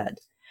said.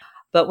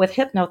 But with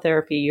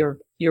hypnotherapy,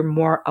 you're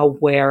more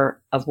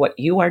aware of what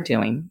you are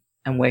doing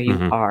and where you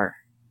are.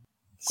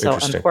 So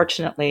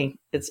unfortunately,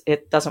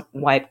 it doesn't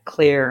wipe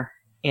clear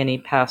any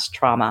past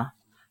trauma,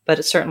 but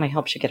it certainly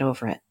helps you get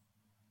over it.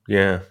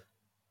 Yeah,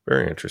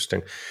 very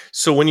interesting.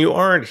 So when you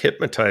aren't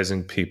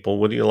hypnotizing people,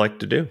 what do you like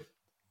to do?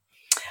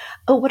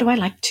 Oh, what do I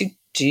like to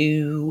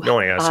do? No,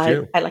 I asked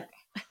you.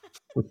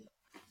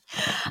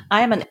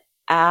 I am an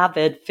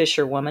avid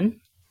fisherwoman.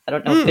 I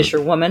don't know if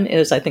fisherwoman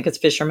is, I think it's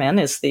fisherman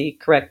is the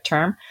correct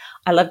term.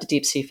 I love to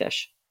deep sea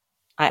fish.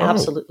 I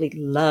absolutely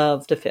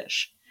love to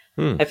fish.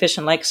 I fish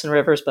in lakes and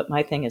rivers, but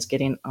my thing is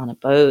getting in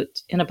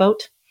a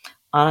boat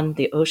on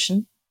the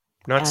ocean.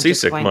 Not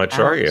seasick much,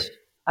 are you?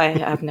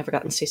 I've never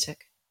gotten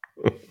seasick.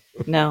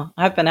 No,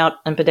 I've been out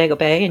in Bodego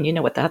Bay, and you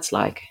know what that's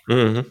like.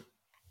 And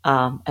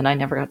I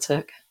never got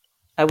sick.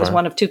 I was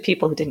one of 2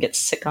 people who didn't get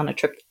sick on a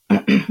trip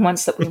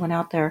once that we went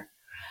out there.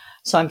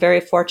 So I'm very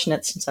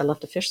fortunate since I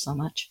love to fish so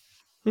much.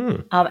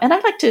 And I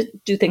like to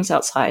do things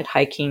outside,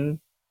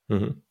 hiking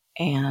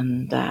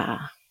and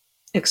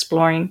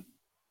exploring.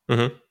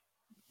 Mm-hmm.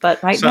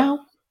 But right So, now,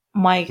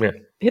 my yeah,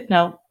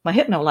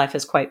 hypno life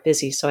is quite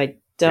busy, so I yeah.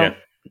 don't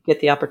get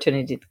the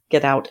opportunity to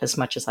get out as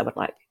much as I would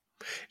like.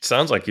 It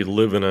sounds like you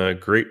live in a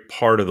great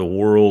part of the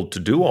world to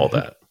do all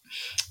that.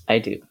 I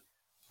do.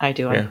 I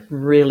do. Yeah, I'm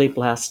really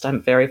blessed.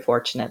 I'm very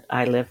fortunate.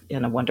 I live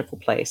in a wonderful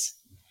place,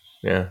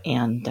 yeah.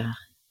 and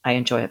I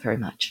enjoy it very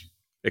much,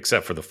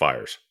 Except for the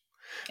fires.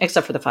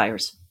 except for the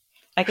fires.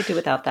 I could do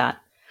without that.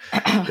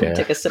 Yeah,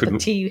 Take a sip of couldn't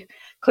tea,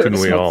 clear the couldn't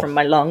we smoke all? from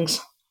my lungs.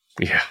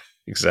 Yeah,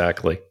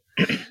 exactly.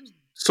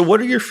 So, what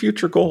are your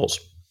future goals?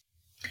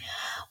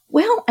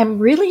 Well, I'm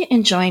really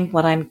enjoying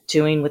what I'm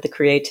doing with the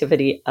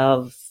creativity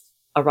of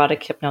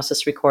erotic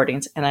hypnosis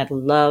recordings, and I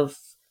love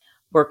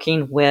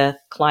working with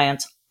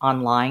clients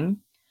online.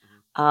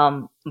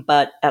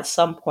 But at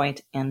some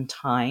point in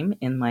time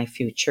in my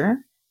future,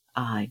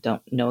 I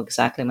don't know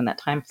exactly when that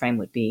time frame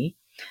would be,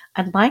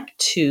 I'd like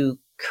to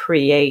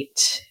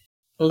create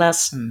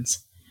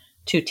lessons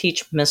to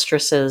teach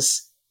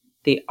mistresses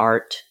the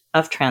art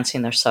of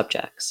trancing their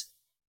subjects.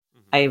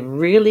 I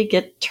really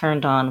get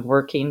turned on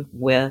working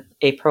with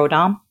a pro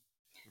dom.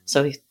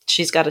 So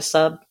she's got a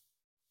sub.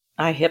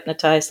 I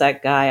hypnotize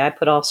that guy. I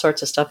put all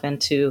sorts of stuff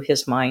into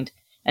his mind,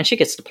 and she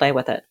gets to play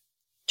with it.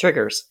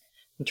 Triggers.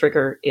 And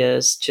trigger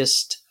is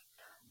just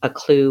a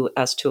clue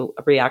as to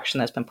a reaction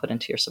that's been put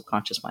into your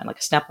subconscious mind, like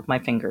a snap of my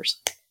fingers.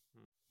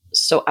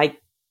 So I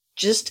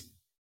just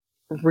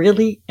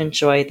really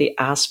enjoy the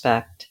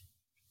aspect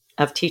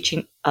of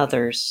teaching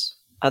others,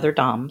 other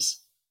DOMs,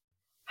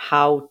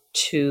 how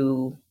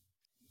to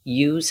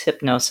use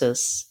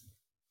hypnosis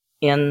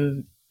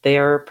in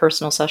their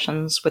personal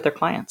sessions with their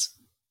clients.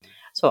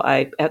 So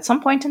at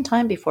some point in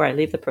time before I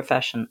leave the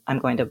profession, I'm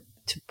going to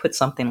put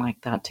something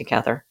like that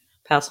together,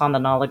 pass on the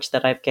knowledge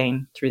that I've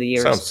gained through the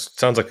years,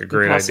 Sounds like a and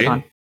great pass it idea.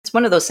 on. It's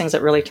one of those things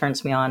that really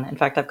turns me on. In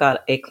fact, I've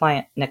got a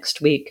client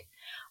next week.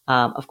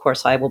 Of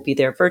course, I will be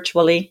there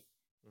virtually,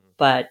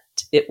 but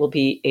it will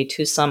be a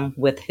twosome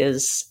with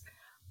his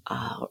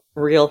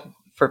real,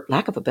 for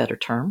lack of a better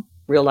term,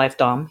 real life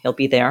Dom. He'll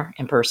be there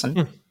in person, Hmm,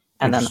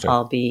 and then interesting.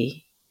 I'll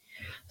be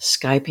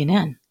Skyping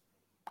in.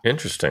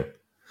 Interesting.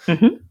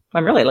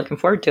 I'm really looking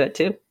forward to it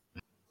too.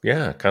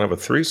 Yeah, kind of a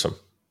threesome.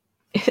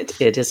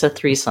 It is a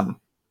threesome.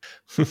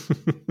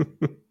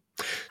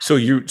 So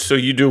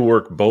you do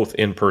work both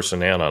in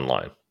person and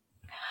online.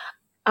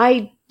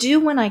 I do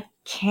when I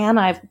can.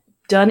 I've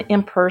done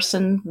in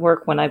person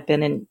work when I've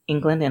been in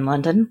England, in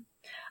London,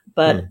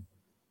 but Hmm.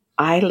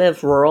 I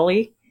live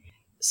rurally,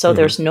 so Hmm.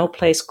 there's no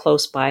place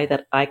close by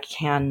that I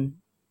can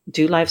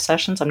do live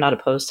sessions. I'm not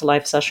opposed to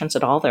live sessions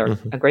at all. They're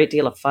Hmm. a great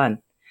deal of fun.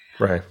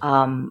 Right.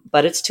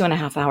 But it's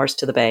 2.5 hours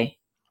to the bay,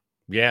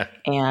 Yeah.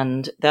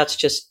 and that's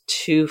just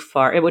too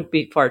far. It would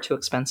be far too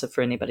expensive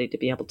for anybody to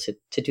be able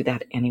to do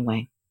that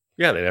anyway.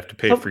 Yeah, they'd have to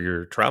pay So for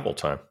your travel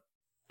time.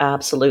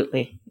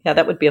 absolutely, yeah,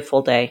 that would be a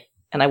full day,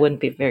 and I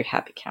wouldn't be a very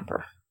happy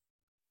camper.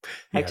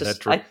 I Yeah,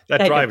 just, that I drive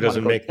don't want to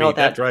doesn't go. make Oh, me that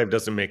that drive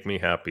doesn't make me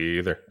happy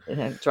either.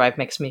 drive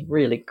makes me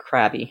really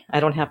crabby. I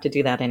don't have to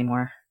do that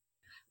anymore.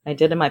 I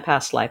did in my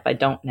past life. I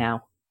don't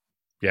now.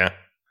 Yeah,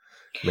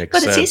 makes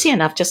But it's easy sense.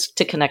 enough just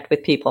to connect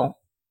with people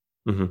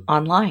Hmm.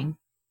 online.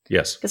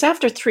 Yes. Because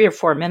after 3 or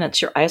 4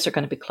 minutes, your eyes are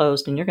going to be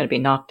closed and you're going to be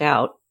knocked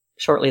out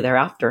shortly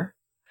thereafter.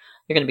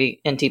 You're going to be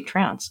in deep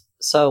trance.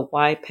 So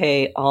why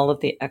pay all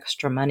of the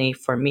extra money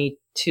for me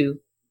to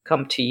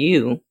come to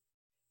you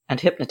and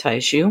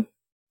hypnotize you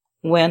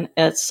when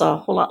it's a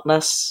whole lot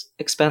less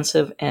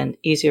expensive and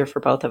easier for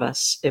both of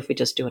us if we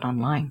just do it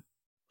online?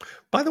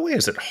 By the way,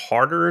 is it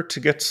harder to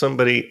get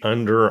somebody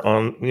under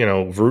on,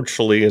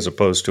 virtually as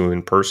opposed to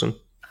in person?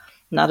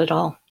 Not at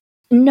all.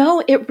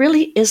 No, it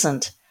really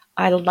isn't.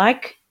 I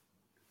like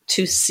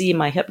to see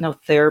my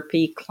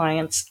hypnotherapy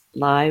clients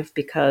live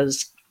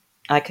because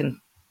I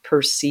can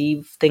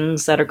perceive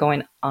things that are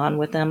going on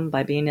with them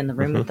by being in the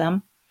room Hmm. with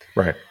them.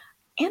 Right.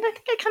 And I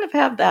think I kind of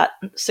have that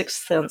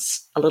sixth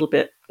sense a little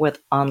bit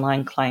with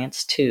online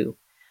clients too.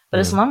 But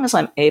as long as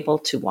I'm able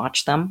to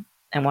watch them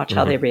and watch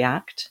how they Mm-hmm.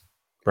 react,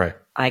 Right.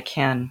 I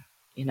can,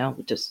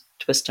 just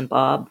twist and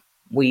bob,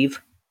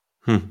 weave,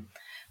 Hmm.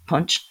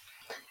 punch,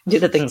 do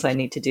the things I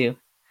need to do,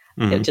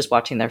 Hmm. just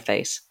watching their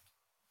face.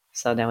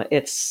 So no,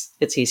 it's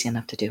easy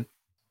enough to do.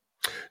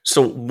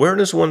 So where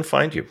does one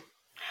find you?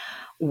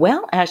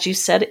 Well, as you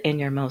said in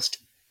your most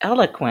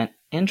eloquent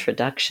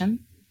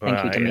introduction,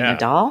 thank you, Damina Yeah,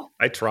 Doll.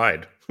 I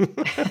tried.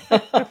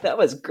 That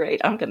was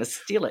great. I'm going to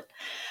steal it.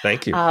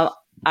 Thank you. Uh,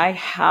 I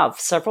have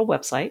several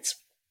websites.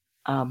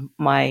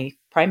 My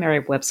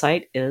primary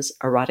website is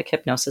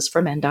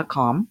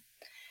erotichypnosisformen.com.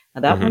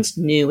 Now, that Hmm. one's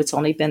new. It's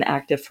only been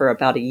active for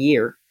about a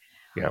year.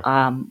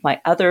 Yeah. My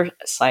other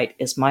site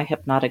is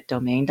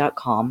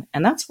myhypnoticdomain.com,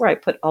 and that's where I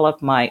put all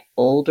of my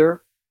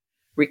older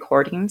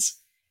recordings.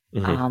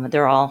 Hmm.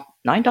 They're all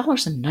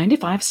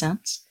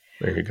 $9.95.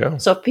 There you go.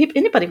 So if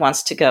anybody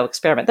wants to go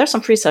experiment, there's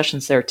some free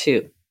sessions there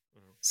too.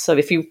 So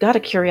if you've got a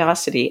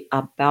curiosity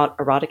about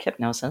erotic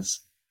hypnosis,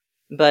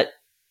 but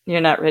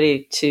you're not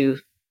ready to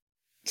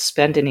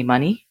spend any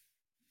money,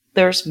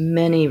 there's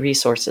many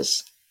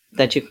resources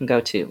that you can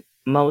go to.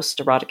 most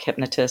erotic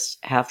hypnotists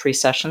have free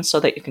sessions so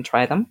that you can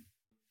try them.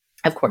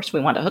 Of course, we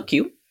want to hook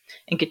you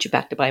and get you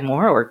back to buy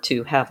more or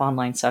to have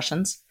online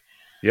sessions.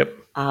 Yep.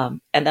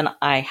 And then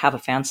I have a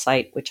fan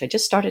site, which I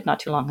just started not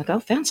too long ago.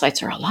 Fan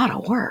sites are a lot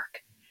of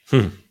work.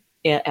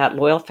 At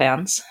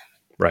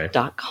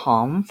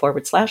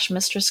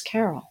loyalfans.com/Mistress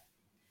Carol.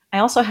 I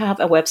also have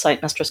a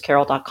website,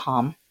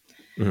 mistresscarol.com,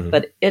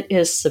 but it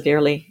is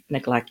severely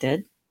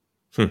neglected.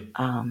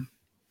 And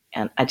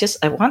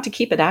I want to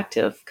keep it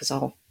active because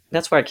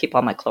that's where I keep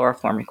all my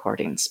chloroform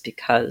recordings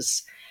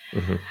because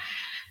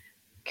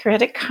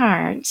credit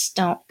cards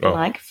don't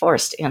like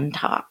forced in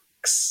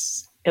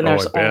talks. And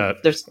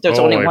there's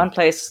only one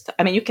place.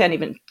 I mean, you can't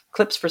even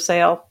Clips for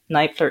Sale,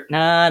 Night Flirt,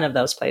 none of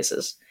those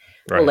places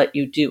will let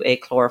you do a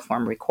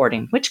chloroform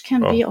recording, which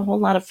can be a whole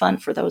lot of fun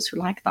for those who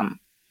like them.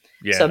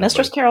 Yeah, so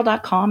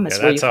mistresscarol.com is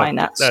where you find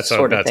that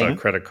sort of thing. That's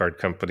how credit card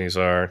companies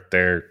are.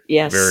 They're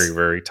very,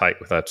 very tight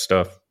with that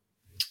stuff.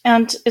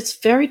 And it's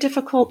very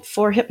difficult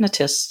for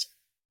hypnotists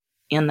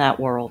in that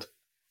world.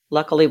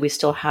 Luckily, we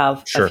still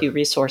have a few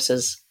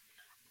resources.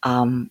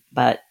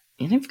 But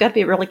you've got to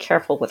be really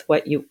careful with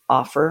what you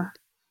offer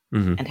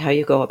and how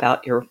you go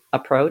about your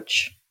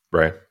approach.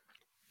 Right.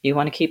 You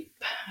want to keep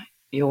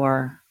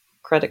your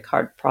credit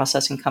card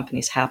processing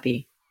companies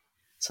happy.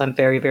 So I'm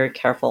very, very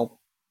careful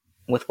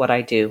with what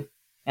I do.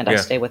 And I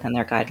stay within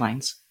their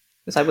guidelines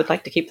because I would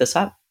like to keep this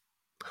up.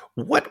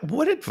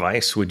 What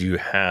advice would you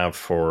have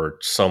for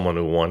someone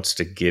who wants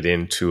to get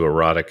into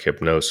erotic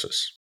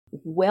hypnosis?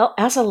 Well,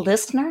 as a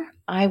listener,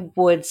 I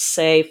would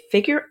say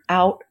figure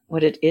out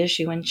what it is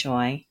you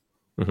enjoy.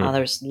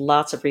 There's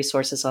lots of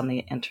resources on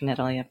the internet.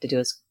 All you have to do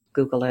is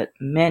Google it.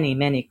 Many,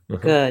 many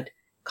good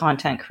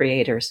content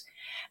creators.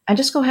 And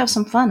just go have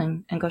some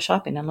fun and go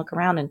shopping and look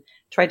around and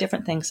try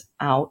different things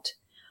out.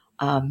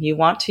 You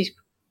want to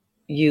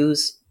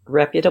use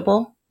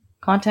reputable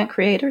content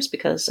creators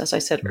because, as I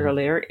said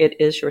earlier, it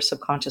is your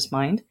subconscious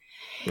mind.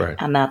 Right.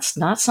 And that's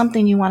not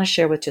something you want to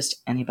share with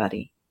just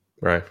anybody.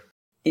 Right.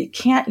 You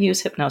can't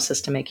use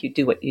hypnosis to make you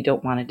do what you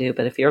don't want to do.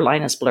 But if your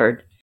line is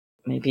blurred,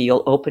 maybe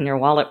you'll open your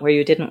wallet where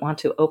you didn't want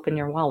to open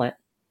your wallet.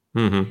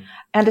 And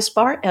as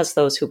far as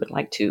those who would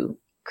like to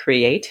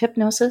create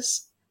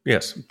hypnosis,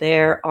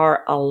 there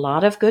are a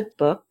lot of good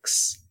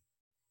books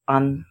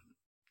on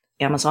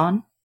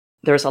Amazon.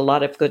 There's a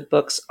lot of good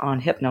books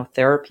on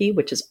hypnotherapy,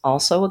 which is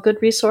also a good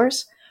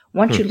resource.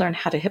 Once you learn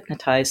how to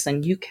hypnotize,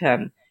 then you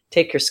can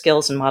take your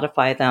skills and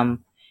modify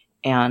them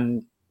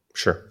and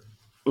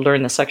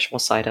learn the sexual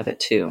side of it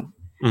too.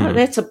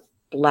 It's a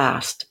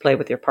blast to play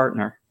with your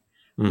partner.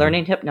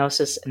 Learning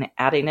hypnosis and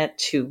adding it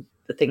to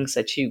the things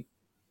that you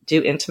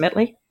do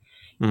intimately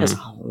is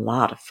a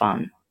lot of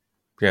fun.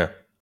 Yeah.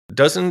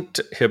 Doesn't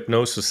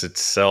hypnosis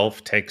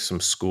itself take some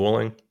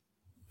schooling?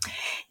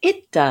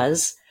 It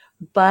does,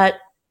 but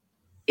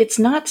it's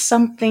not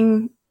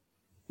something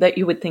that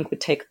you would think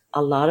would take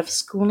a lot of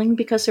schooling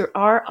because there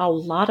are a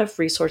lot of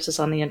resources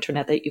on the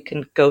internet that you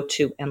can go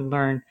to and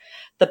learn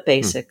the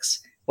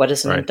basics. What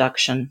is an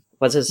induction?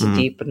 What is a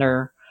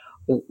deepener?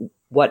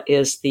 What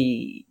is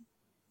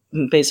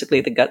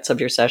basically the guts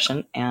of your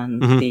session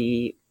and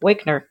the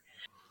awakener,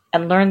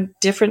 and learn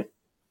different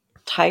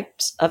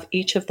types of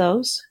each of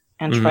those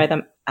and try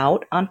them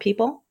out on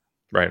people.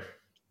 Right.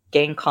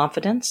 Gain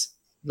confidence,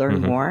 learn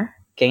more,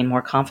 gain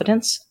more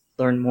confidence,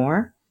 learn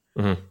more.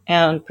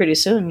 And pretty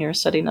soon you're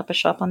setting up a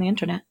shop on the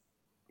internet.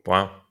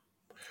 Wow.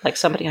 Like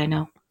somebody I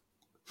know.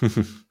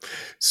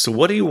 So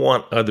what do you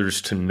want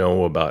others to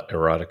know about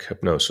erotic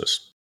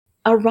hypnosis?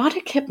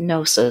 Erotic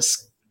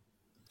hypnosis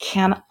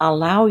can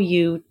allow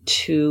you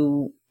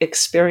to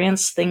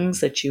experience things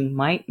that you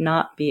might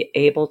not be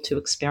able to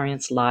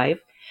experience live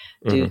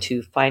due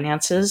to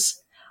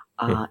finances,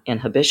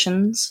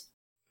 inhibitions.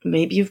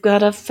 Maybe you've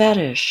got a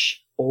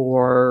fetish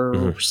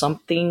or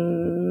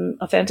something,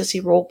 a fantasy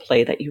role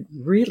play that you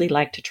really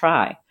like to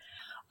try.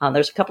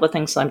 There's a couple of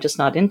things I'm just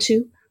not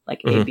into,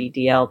 like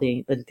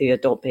ABDL, the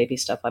adult baby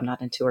stuff I'm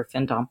not into, or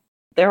FinDom.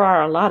 There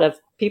are a lot of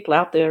people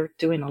out there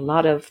doing a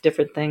lot of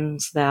different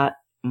things that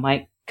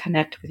might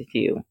connect with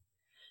you.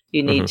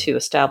 You need to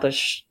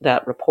establish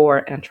that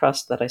rapport and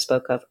trust that I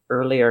spoke of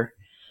earlier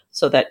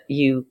so that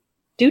you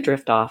do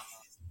drift off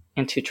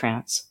into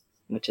trance,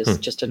 which is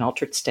just an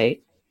altered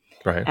state,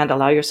 and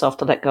allow yourself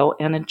to let go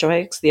and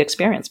enjoy the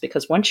experience.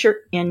 Because once you're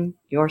in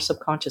your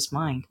subconscious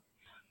mind,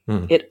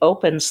 it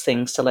opens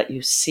things to let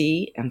you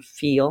see and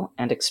feel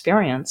and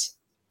experience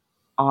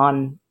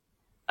on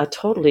a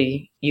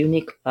totally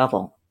unique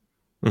level.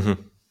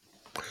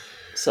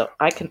 So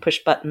I can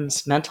push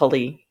buttons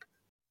mentally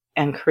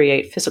and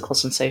create physical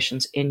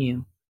sensations in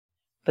you.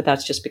 But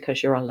that's just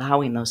because you're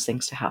allowing those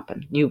things to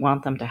happen. You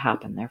want them to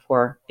happen.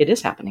 Therefore, it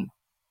is happening.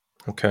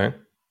 Okay.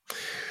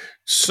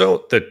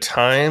 So the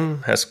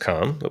time has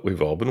come that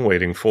we've all been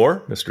waiting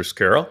for, Mistress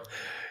Carol.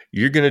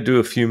 You're going to do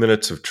a few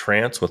minutes of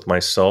trance with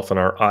myself and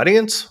our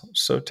audience.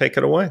 So take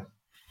it away.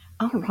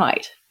 All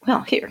right.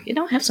 Well, here,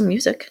 have some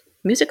music.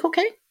 Music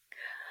okay?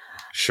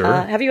 Sure.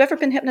 Have you ever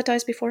been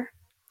hypnotized before?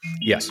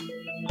 Yes.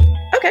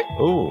 Okay.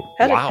 Oh,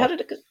 How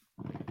did it go?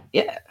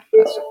 Yeah.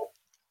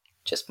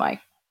 Just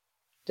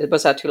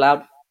was that too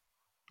loud?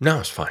 No,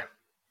 it's fine.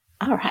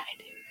 All right.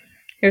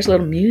 Here's a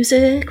little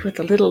music with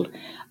a little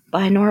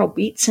binaural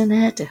beats in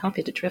it to help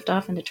you to drift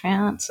off into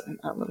trance, and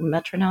a little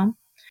metronome.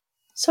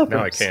 So,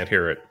 Now Bruce, I can't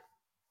hear it.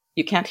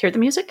 You can't hear the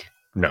music?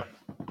 No.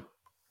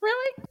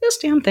 Really? This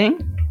damn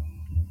thing?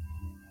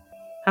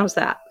 How's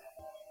that?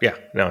 Yeah,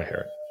 now I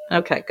hear it.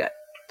 Okay, good.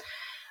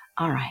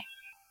 All right.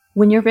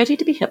 When you're ready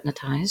to be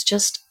hypnotized,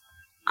 just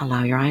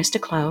allow your eyes to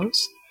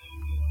close.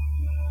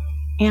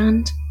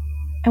 And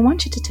I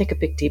want you to take a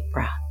big, deep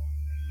breath.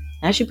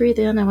 As you breathe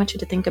in, I want you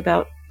to think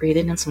about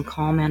breathing in some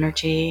calm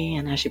energy.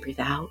 And as you breathe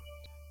out,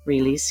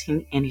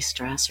 releasing any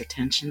stress or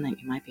tension that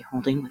you might be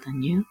holding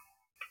within you.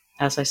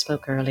 As I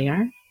spoke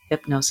earlier,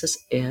 hypnosis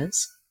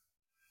is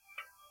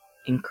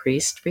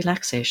increased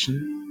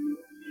relaxation,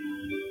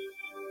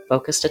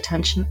 focused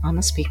attention on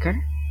the speaker,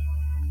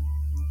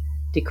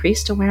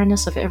 decreased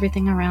awareness of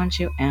everything around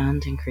you,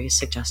 and increased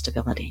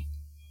suggestibility.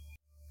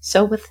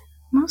 So with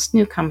most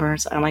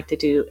newcomers, I like to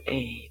do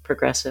a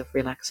progressive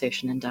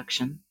relaxation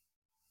induction.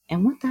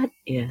 And what that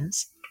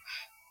is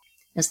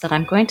that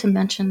I'm going to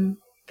mention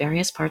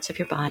various parts of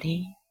your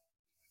body,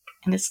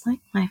 and it's like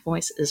my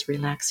voice is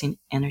relaxing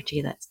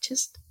energy that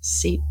just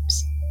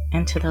seeps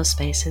into those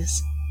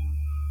spaces,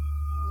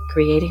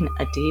 creating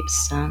a deep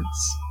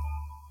sense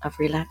of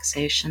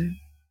relaxation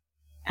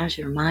as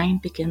your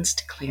mind begins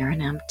to clear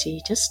and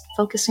empty, just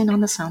focusing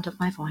on the sound of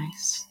my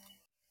voice,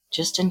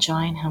 just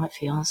enjoying how it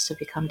feels to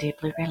become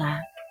deeply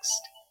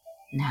relaxed.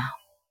 Now,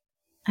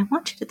 I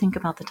want you to think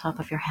about the top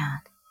of your head,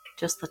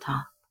 just the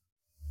top,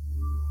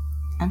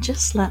 and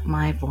just let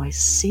my voice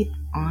seep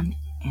on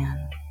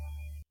in,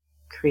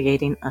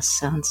 creating a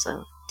sense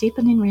of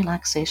deepening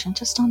relaxation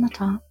just on the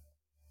top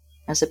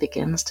as it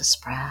begins to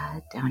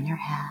spread down your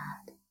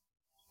head,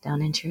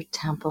 down into your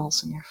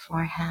temples and your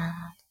forehead,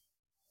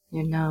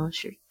 your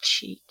nose, your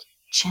cheek,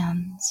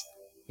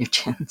 your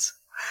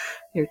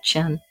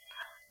chin,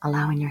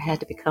 allowing your head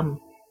to become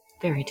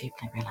very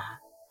deeply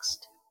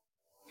relaxed,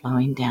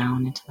 flowing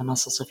down into the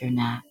muscles of your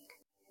neck.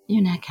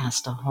 Your neck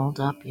has to hold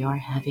up your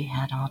heavy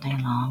head all day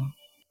long.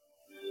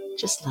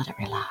 Just let it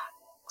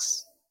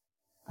relax.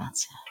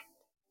 That's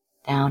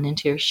it. Down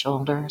into your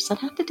shoulders that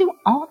have to do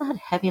all that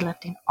heavy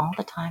lifting all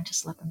the time.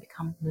 Just let them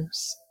become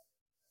loose,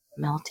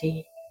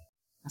 melty,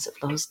 as it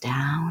flows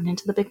down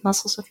into the big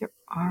muscles of your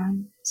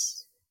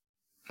arms,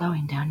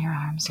 flowing down your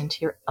arms into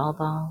your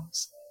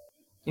elbows,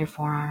 your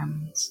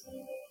forearms,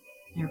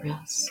 your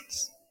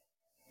wrists,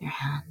 your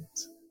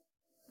hands.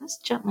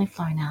 Just gently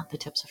flowing out the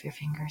tips of your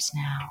fingers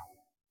now.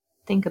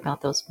 Think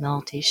about those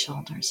melty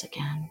shoulders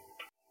again,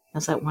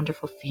 as that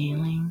wonderful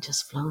feeling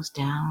just flows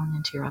down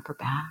into your upper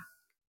back,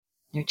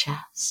 your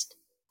chest,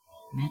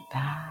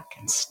 mid-back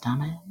and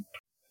stomach,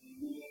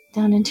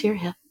 down into your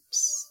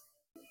hips.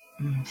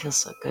 It feels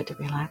so good to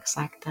relax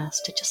like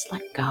this, to just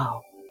let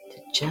go,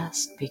 to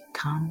just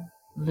become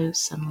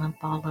loose and limp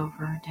all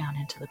over down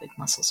into the big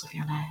muscles of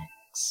your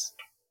legs,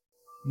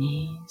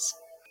 knees,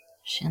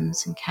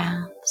 shins and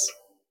calves,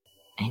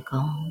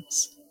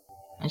 ankles,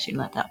 as you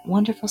let that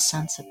wonderful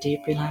sense of deep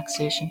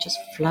relaxation just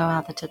flow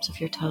out the tips of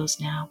your toes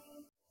now,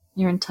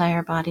 your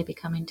entire body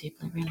becoming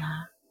deeply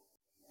relaxed,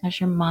 as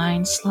your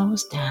mind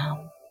slows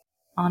down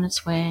on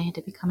its way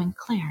to becoming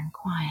clear and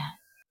quiet,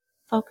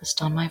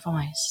 focused on my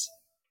voice,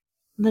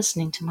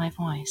 listening to my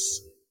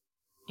voice,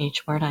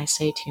 each word I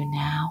say to you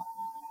now,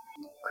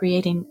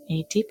 creating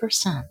a deeper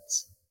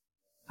sense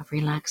of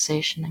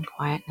relaxation and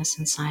quietness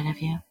inside of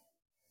you.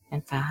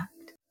 In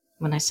fact,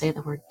 when I say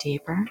the word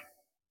deeper,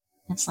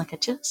 it's like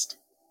it just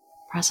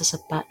presses a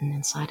button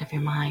inside of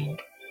your mind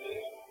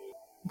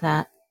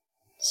that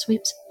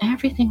sweeps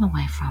everything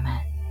away from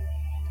it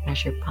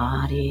as your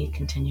body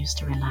continues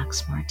to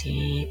relax more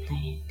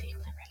deeply, deeply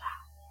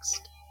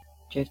relaxed,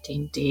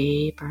 drifting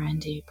deeper and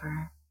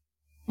deeper.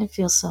 It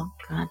feels so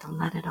good to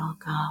let it all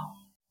go.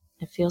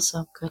 It feels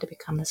so good to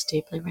become this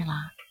deeply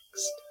relaxed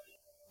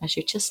as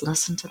you just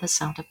listen to the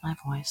sound of my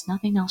voice.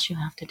 Nothing else you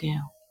have to do.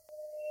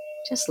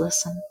 Just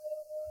listen,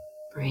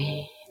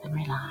 breathe, and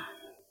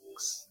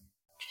relax.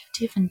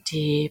 Drift even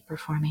deeper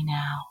for me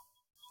now.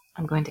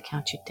 I'm going to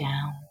count you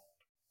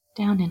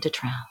down into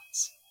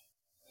trance.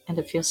 And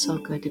it feels so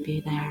good to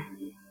be there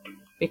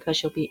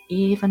because you'll be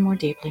even more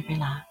deeply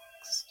relaxed.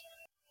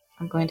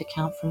 I'm going to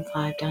count from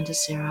 5 down to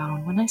 0.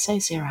 And when I say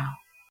 0,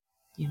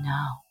 you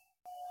know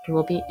you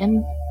will be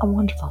in a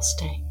wonderful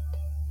state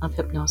of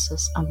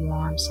hypnosis, a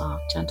warm,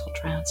 soft, gentle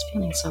trance,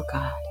 feeling so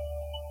good.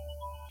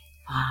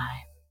 5.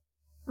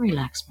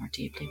 Relax more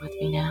deeply with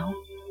me now.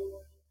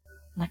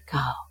 Let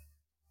go.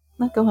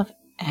 Let go of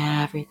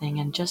everything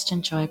and just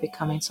enjoy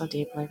becoming so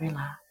deeply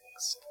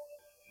relaxed.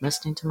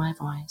 Listening to my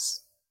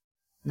voice.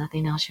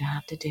 Nothing else you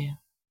have to do.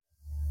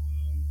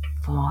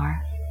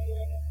 4.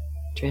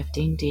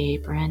 Drifting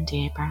deeper and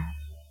deeper.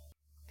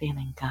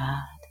 Feeling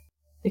good.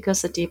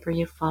 Because the deeper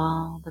you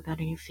fall, the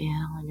better you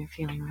feel, and you're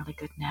feeling really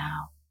good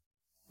now.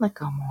 Let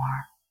go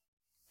more.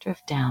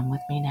 Drift down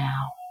with me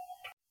now.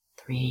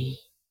 3.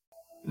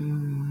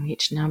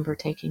 Each number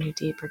taking you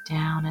deeper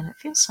down, and it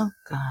feels so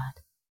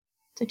good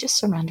to just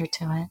surrender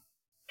to it.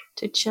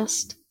 to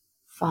just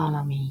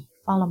follow me,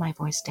 follow my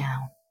voice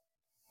down,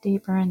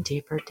 deeper and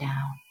deeper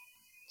down.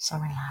 So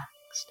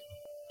relaxed,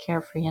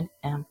 carefree and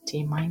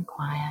empty, mind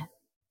quiet.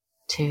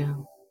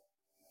 2,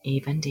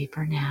 even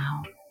deeper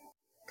now.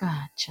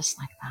 Good, just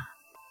like that.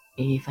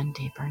 Even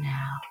deeper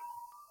now.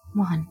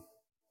 1,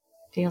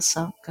 feels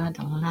so good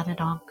to let it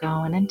all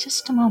go. And in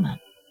just a moment,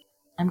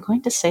 I'm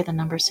going to say the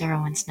number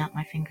 0 and snap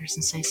my fingers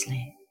and say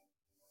sleep.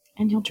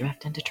 And you'll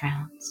drift into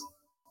trance.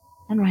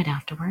 And right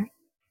afterward,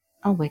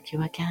 I'll wake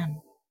you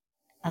again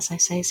as I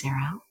say 0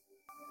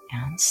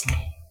 and sleep.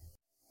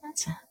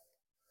 That's it.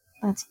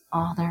 That's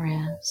all there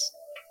is.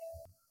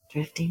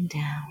 Drifting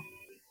down,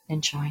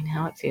 enjoying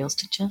how it feels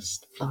to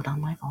just float on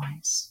my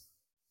voice.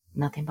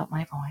 Nothing but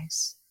my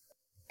voice.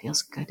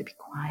 Feels good to be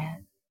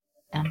quiet,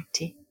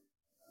 empty,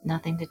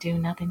 nothing to do,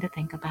 nothing to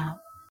think about.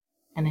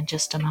 And in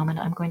just a moment,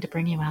 I'm going to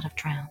bring you out of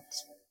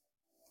trance.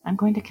 I'm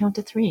going to count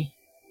to 3,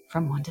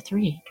 from 1 to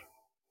 3.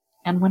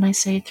 And when I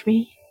say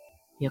 3,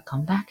 you'll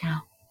come back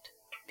out,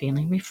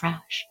 feeling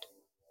refreshed,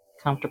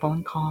 comfortable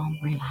and calm,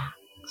 relaxed.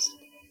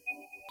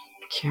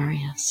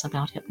 Curious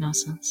about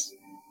hypnosis,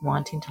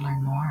 wanting to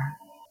learn more.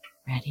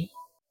 Ready?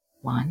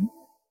 1,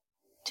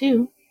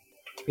 2,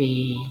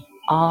 3.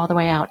 All the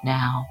way out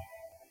now.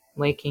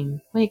 Waking,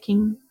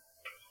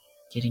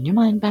 getting your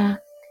mind back,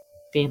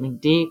 feeling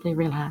deeply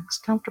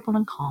relaxed, comfortable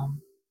and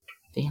calm,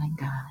 feeling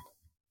good.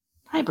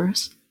 Hi,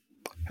 Bruce.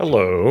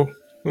 Hello.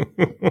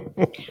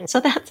 So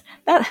that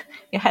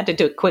you had to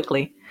do it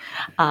quickly,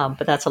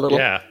 but that's a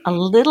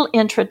little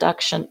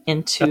introduction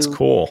into That's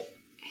cool.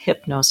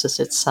 Hypnosis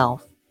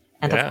itself,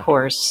 and of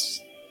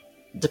course,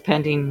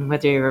 depending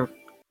whether you're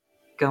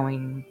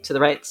going to the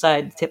right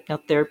side,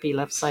 hypnotherapy,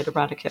 left side,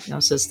 erotic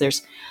hypnosis,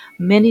 there's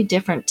many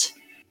different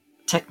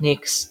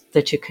techniques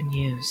that you can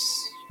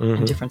use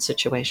in different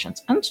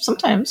situations. And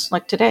sometimes,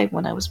 like today,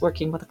 when I was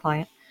working with a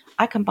client,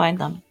 I combine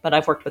them, but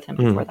I've worked with him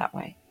before that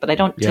way. But I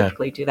don't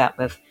typically do that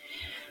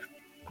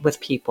with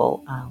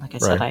people. Like I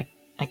said,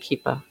 I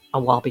keep a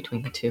wall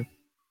between the two.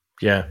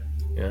 Yeah.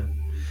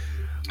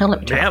 Now,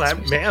 let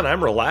me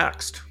I'm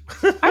relaxed.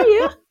 Are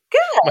you?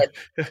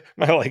 Good.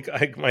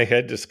 My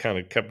head just kind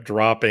of kept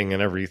dropping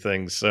and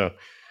everything. So,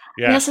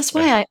 yeah. Yes, that's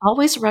why I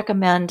always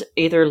recommend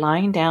either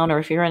lying down or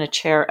if you're in a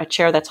chair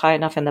that's high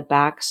enough in the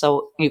back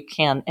so you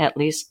can at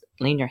least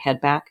lean your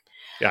head back.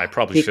 Yeah, I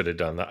probably should have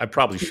done that.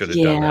 Done that.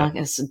 Yeah,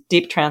 it's a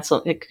deep trance.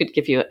 It could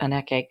give you a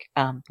neck ache.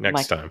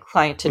 Next time. My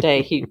client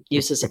today, he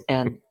uses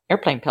an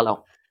airplane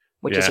pillow,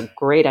 which is a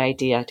great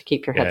idea to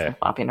keep your head from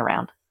flopping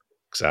around.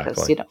 Exactly.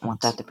 Because you don't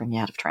want that to bring you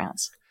out of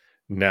trance.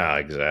 No,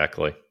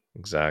 exactly.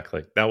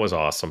 That was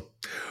awesome.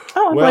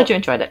 Oh, I'm glad you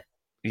enjoyed it.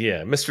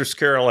 Yeah, Mr.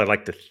 Scarroll, I'd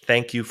like to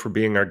thank you for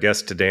being our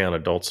guest today on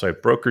Adult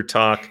Site Broker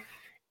Talk,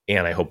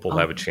 and I hope we'll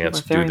have a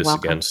chance to do this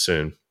again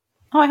soon.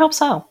 Oh, I hope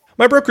so.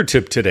 My broker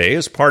tip today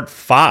is part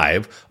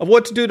 5 of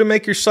what to do to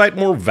make your site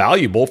more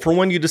valuable for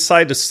when you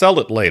decide to sell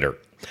it later.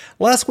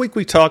 Last week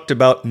we talked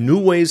about new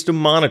ways to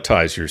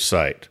monetize your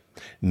site.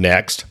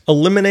 Next,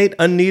 eliminate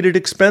unneeded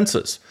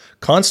expenses.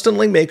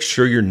 Constantly make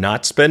sure you're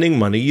not spending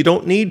money you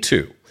don't need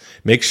to.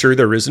 Make sure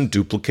there isn't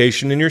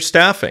duplication in your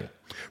staffing.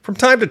 From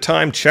time to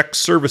time, check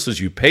services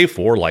you pay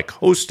for, like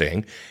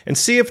hosting, and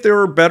see if there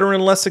are better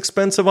and less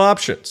expensive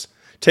options.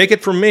 Take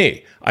it from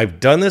me. I've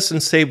done this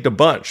and saved a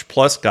bunch,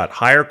 plus got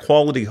higher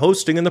quality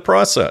hosting in the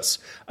process.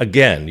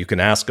 Again, you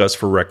can ask us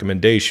for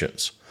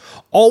recommendations.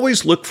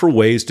 Always look for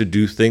ways to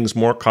do things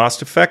more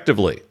cost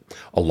effectively.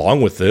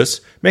 Along with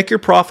this, make your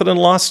profit and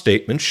loss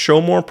statement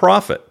show more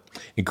profit.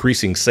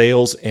 Increasing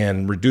sales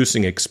and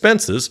reducing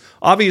expenses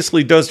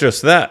obviously does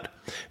just that.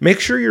 Make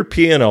sure your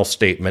P&L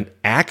statement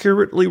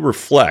accurately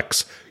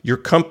reflects your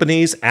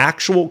company's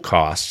actual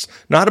costs,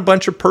 not a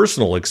bunch of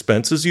personal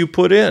expenses you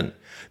put in.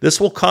 This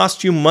will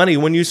cost you money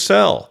when you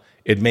sell.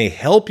 It may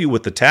help you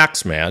with the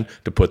tax man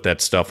to put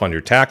that stuff on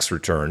your tax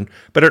return,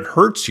 but it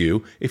hurts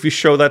you if you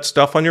show that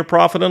stuff on your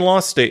profit and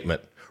loss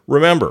statement.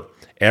 Remember,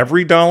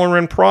 every dollar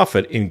in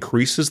profit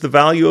increases the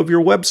value of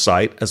your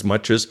website as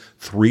much as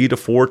 3 to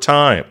 4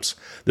 times.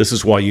 This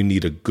is why you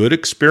need a good,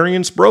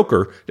 experienced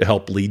broker to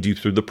help lead you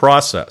through the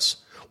process.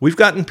 We've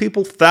gotten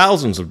people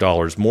thousands of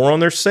dollars more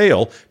on their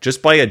sale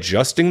just by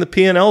adjusting the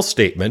P&L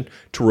statement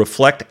to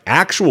reflect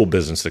actual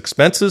business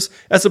expenses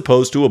as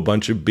opposed to a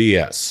bunch of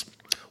BS.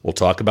 We'll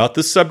talk about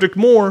this subject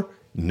more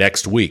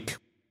next week.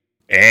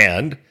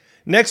 And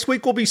next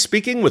week we'll be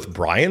speaking with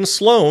Brian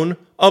Sloan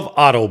of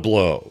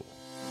AutoBlow.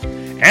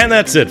 And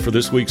that's it for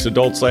this week's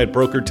Adult Site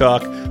Broker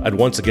Talk. I'd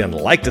once again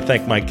like to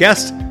thank my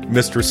guest,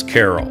 Mistress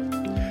Carol.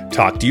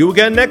 Talk to you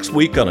again next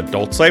week on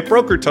Adult Site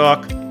Broker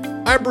Talk.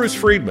 I'm Bruce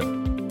Friedman.